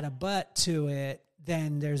I add a "but" to it,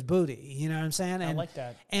 then there's booty. You know what I'm saying? And, I like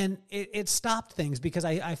that. And it stopped things, because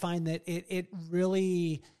I find that it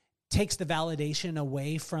really takes the validation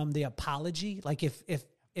away from the apology. Like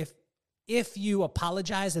if you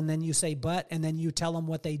apologize and then you say "but," and then you tell them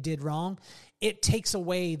what they did wrong, it takes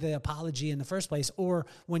away the apology in the first place. Or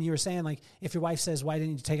when you were saying, like, if your wife says, "Why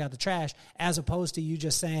didn't you take out the trash?" as opposed to you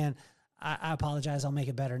just saying, I apologize, I'll make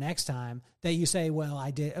it better next time, that you say, "Well,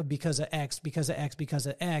 I did because of X, because of X, because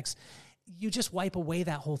of X." You just wipe away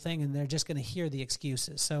that whole thing, and they're just going to hear the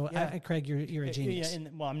excuses. So, Craig, you're a genius. Yeah,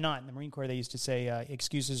 well, I'm not. In the Marine Corps, they used to say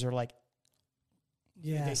excuses are like,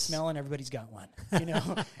 they smell and everybody's got one,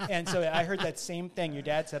 And so I heard that same thing. Your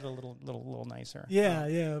dad said it a little nicer.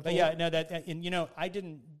 Yeah. But I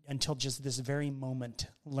didn't, until just this very moment,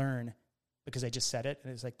 learn, because I just said it,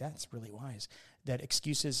 and it's like, that's really wise, that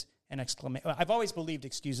excuses and exclamation. I've always believed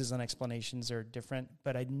excuses and explanations are different,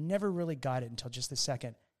 but I never really got it until just the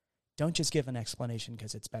second. Don't just give an explanation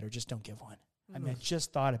because it's better. Just don't give one. I mean, I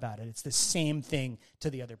just thought about it. It's the same thing to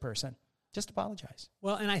the other person. Just apologize.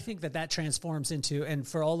 Well, and I think that transforms into, and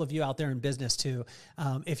for all of you out there in business too,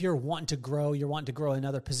 if you're wanting to grow,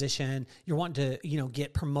 another position, you're wanting to,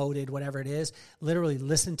 get promoted, whatever it is, literally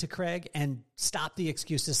listen to Craig and stop the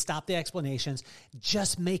excuses, stop the explanations,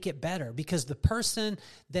 just make it better. Because the person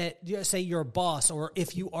that, say you're a boss, or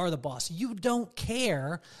if you are the boss, you don't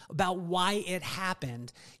care about why it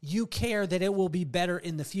happened. You care that it will be better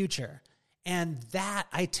in the future. And that,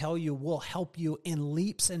 I tell you, will help you in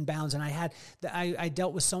leaps and bounds. And I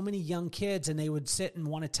dealt with so many young kids, and they would sit and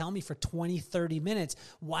want to tell me for 20, 30 minutes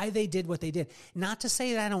why they did what they did. Not to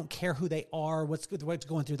say that I don't care who they are, what's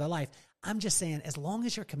going through their life. I'm just saying, as long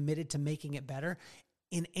as you're committed to making it better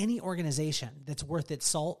in any organization that's worth its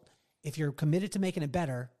salt, if you're committed to making it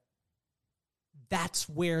better, that's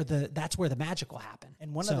where the magic will happen.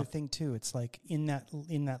 And one other thing too, it's like in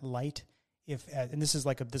that light, this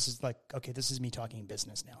is me talking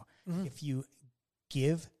business now. Mm-hmm. If you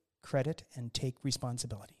give credit and take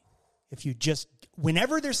responsibility, if you just,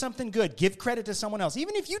 whenever there's something good, give credit to someone else,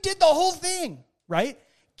 even if you did the whole thing, right?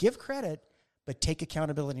 Give credit, but take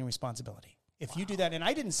accountability and responsibility. If you do that, and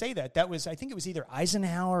I didn't say that. I think it was either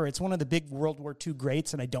Eisenhower, it's one of the big World War II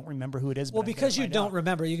greats, and I don't remember who it is. Well, because you don't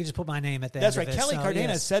remember, you can just put my name at the That's end right. of Kelly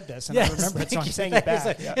Cardenas said this, and I remember it, so I'm saying it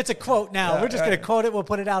back. It's a quote now. We're just going to quote it. We'll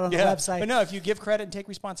put it out on the website. But no, if you give credit and take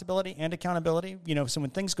responsibility and accountability, so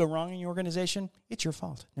when things go wrong in your organization, it's your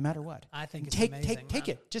fault, no matter what. I think it's amazing. Take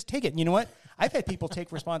it. Just take it. And you know what? I've had people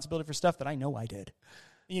take responsibility for stuff that I know I did.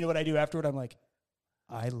 You know what I do afterward? I'm like,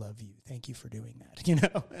 I love you. Thank you for doing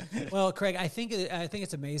that. Well, Craig, I think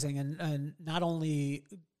it's amazing, and not only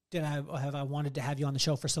did I wanted to have you on the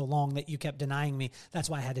show for so long that you kept denying me. That's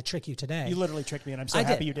why I had to trick you today. You literally tricked me, and I'm so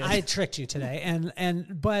happy you did. I tricked you today,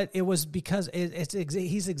 but it was because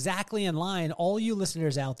he's exactly in line. All you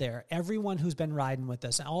listeners out there, everyone who's been riding with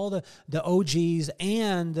us, all the OGs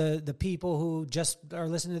and the people who just are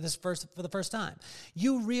listening to this for the first time,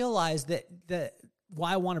 you realize that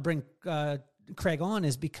why I want to bring Craig on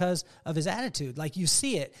is because of his attitude. Like, you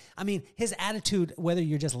see it. I mean, his attitude, whether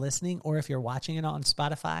you're just listening or if you're watching it on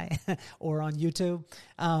Spotify or on YouTube,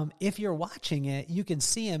 if you're watching it, you can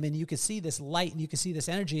see him, and you can see this light, and you can see this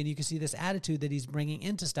energy, and you can see this attitude that he's bringing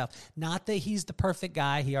into stuff. Not that he's the perfect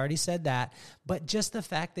guy. He already said that. But just the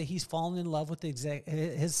fact that he's fallen in love with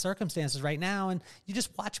his circumstances right now, and you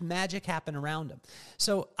just watch magic happen around him.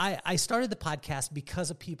 So I started the podcast because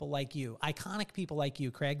of people like you, iconic people like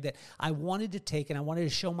you, Craig, that I wanted wanted to take and I wanted to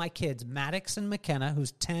show my kids, Maddox and McKenna,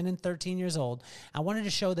 who's 10 and 13 years old, I wanted to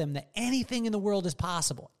show them that anything in the world is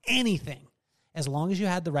possible. Anything. As long as you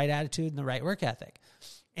had the right attitude and the right work ethic.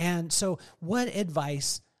 And so what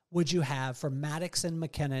advice would you have for Maddox and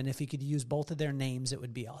McKenna? And if you could use both of their names, it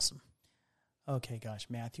would be awesome. Okay, gosh,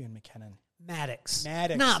 Matthew and McKenna. Maddox.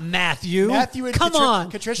 Maddox. Not Matthew. Matthew and Come on.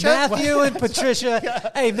 Patricia? Matthew and Patricia. Yeah.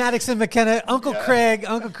 Hey, Maddox and McKenna. Uncle Craig.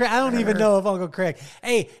 I don't even know if Uncle Craig.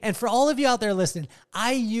 Hey, and for all of you out there listening,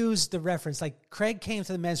 I used the reference. Like, Craig came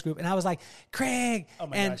to the men's group, and I was like, Craig. Oh,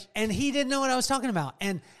 my gosh. And he didn't know what I was talking about.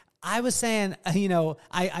 And I was saying,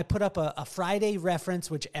 I put up a Friday reference,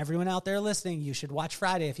 which everyone out there listening, you should watch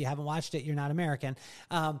Friday. If you haven't watched it, you're not American.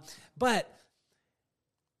 But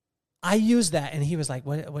I used that, and he was like,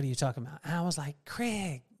 what are you talking about? And I was like,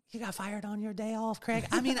 Craig, you got fired on your day off, Craig?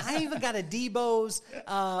 I mean, I even got a Debo's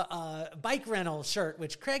bike rental shirt,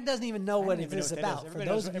 which Craig doesn't even know what it is about.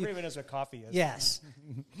 Everybody knows what coffee is. Yes.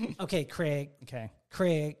 Okay, Craig. Okay.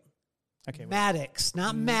 Craig. Okay. Maddox,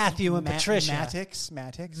 not Matthew and Patricia.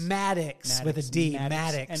 Maddox with a D.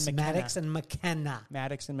 Maddox and McKenna.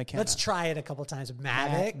 Maddox and McKenna. Let's try it a couple times.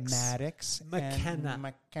 Maddox. McKenna.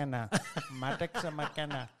 Maddox and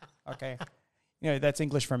McKenna. Okay. That's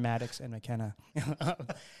English for Maddox and McKenna.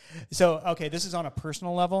 So, okay, this is on a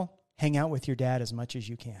personal level. Hang out with your dad as much as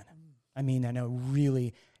you can. I mean, I know,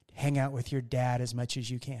 really hang out with your dad as much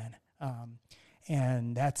as you can.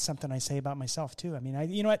 And that's something I say about myself, too. I mean,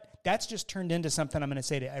 you know what? That's just turned into something I'm going to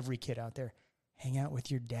say to every kid out there. Hang out with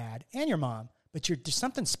your dad and your mom. But there's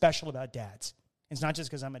something special about dads. It's not just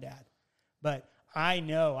because I'm a dad. But I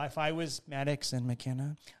know if I was Maddox and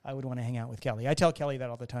McKenna, I would want to hang out with Kelly. I tell Kelly that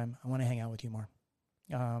all the time. I want to hang out with you more.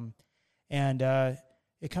 And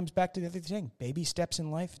it comes back to the other thing. Baby steps in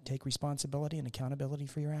life. Take responsibility and accountability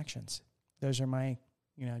for your actions. Those are my...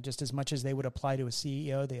 just as much as they would apply to a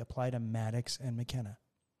CEO, they apply to Maddox and McKenna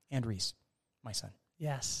and Reese, my son.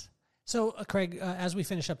 Yes. So, Craig, as we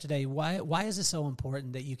finish up today, why is it so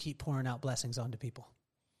important that you keep pouring out blessings onto people?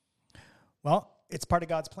 Well, it's part of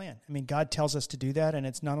God's plan. I mean, God tells us to do that, and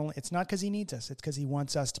it's not because he needs us. It's because he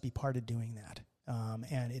wants us to be part of doing that.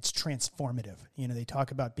 And it's transformative. They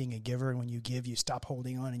talk about being a giver, and when you give, you stop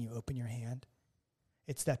holding on and you open your hand.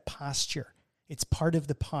 It's that posture. It's part of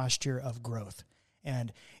the posture of growth.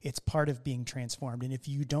 And it's part of being transformed. And if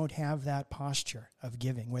you don't have that posture of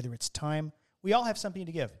giving, whether it's time, we all have something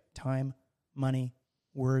to give. Time, money,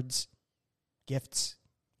 words, gifts.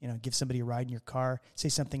 Give somebody a ride in your car. Say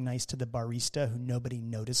something nice to the barista who nobody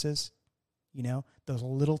notices. Those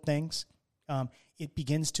little things. It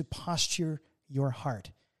begins to posture your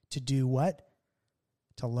heart to do what?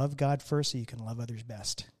 To love God first so you can love others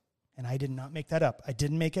best. And I did not make that up. I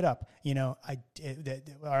didn't make it up.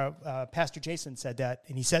 Pastor Jason said that,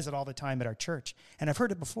 and he says it all the time at our church. And I've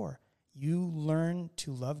heard it before. You learn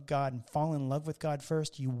to love God and fall in love with God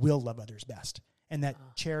first, you will love others best. And that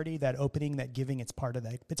charity, that opening, that giving, it's part of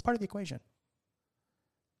that. It's part of the equation.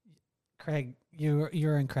 Craig,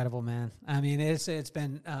 you're incredible, man. I mean, it's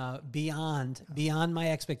been beyond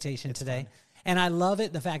my expectation today. Fun. And I love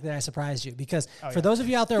it, the fact that I surprised you, because for those of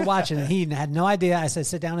you out there watching, and he had no idea. I said,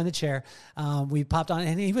 sit down in the chair. We popped on,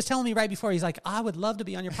 and he was telling me right before, he's like, I would love to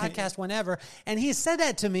be on your podcast whenever. And he said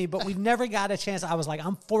that to me, but we never got a chance. I was like,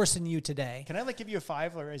 I'm forcing you today. Can I give you a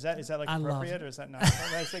 5, or is that appropriate, or is that not?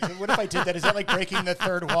 What if I did that? Is that like breaking the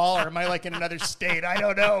third wall, or am I like in another state? I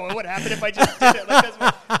don't know. What happened if I just did it? Like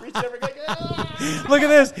that's reach over, like, Look at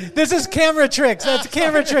this. This is camera tricks. That's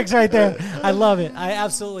camera tricks right there. I love it. I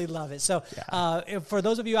absolutely love it. So for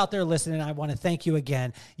those of you out there listening, I want to thank you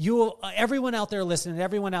again. Everyone out there listening,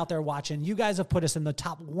 everyone out there watching, you guys have put us in the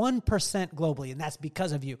top 1% globally, and that's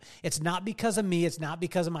because of you. It's not because of me. It's not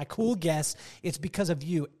because of my cool guests. It's because of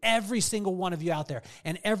you, every single one of you out there,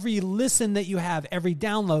 and every listen that you have, every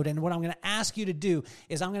download. And what I'm going to ask you to do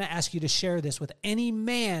is I'm going to ask you to share this with any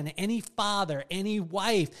man, any father, any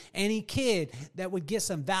wife, any kid that would get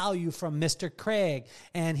some value from Mr. Craig.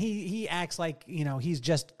 And he acts like, he's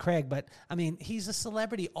just Craig, but I mean, he's a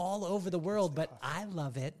celebrity all over the world, but I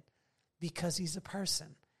love it because he's a person.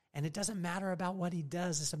 And it doesn't matter about what he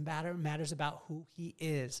does. It matters about who he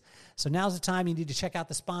is. So now's the time. You need to check out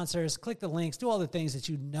the sponsors, click the links, do all the things that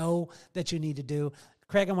you know that you need to do.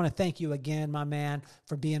 Craig, I want to thank you again, my man,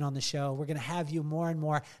 for being on the show. We're going to have you more and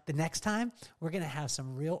more. The next time, we're going to have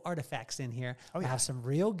some real artifacts in here. We'll have some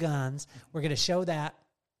real guns. We're going to show that.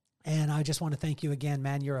 And I just want to thank you again,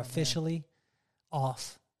 man. You're officially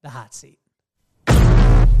off the hot seat.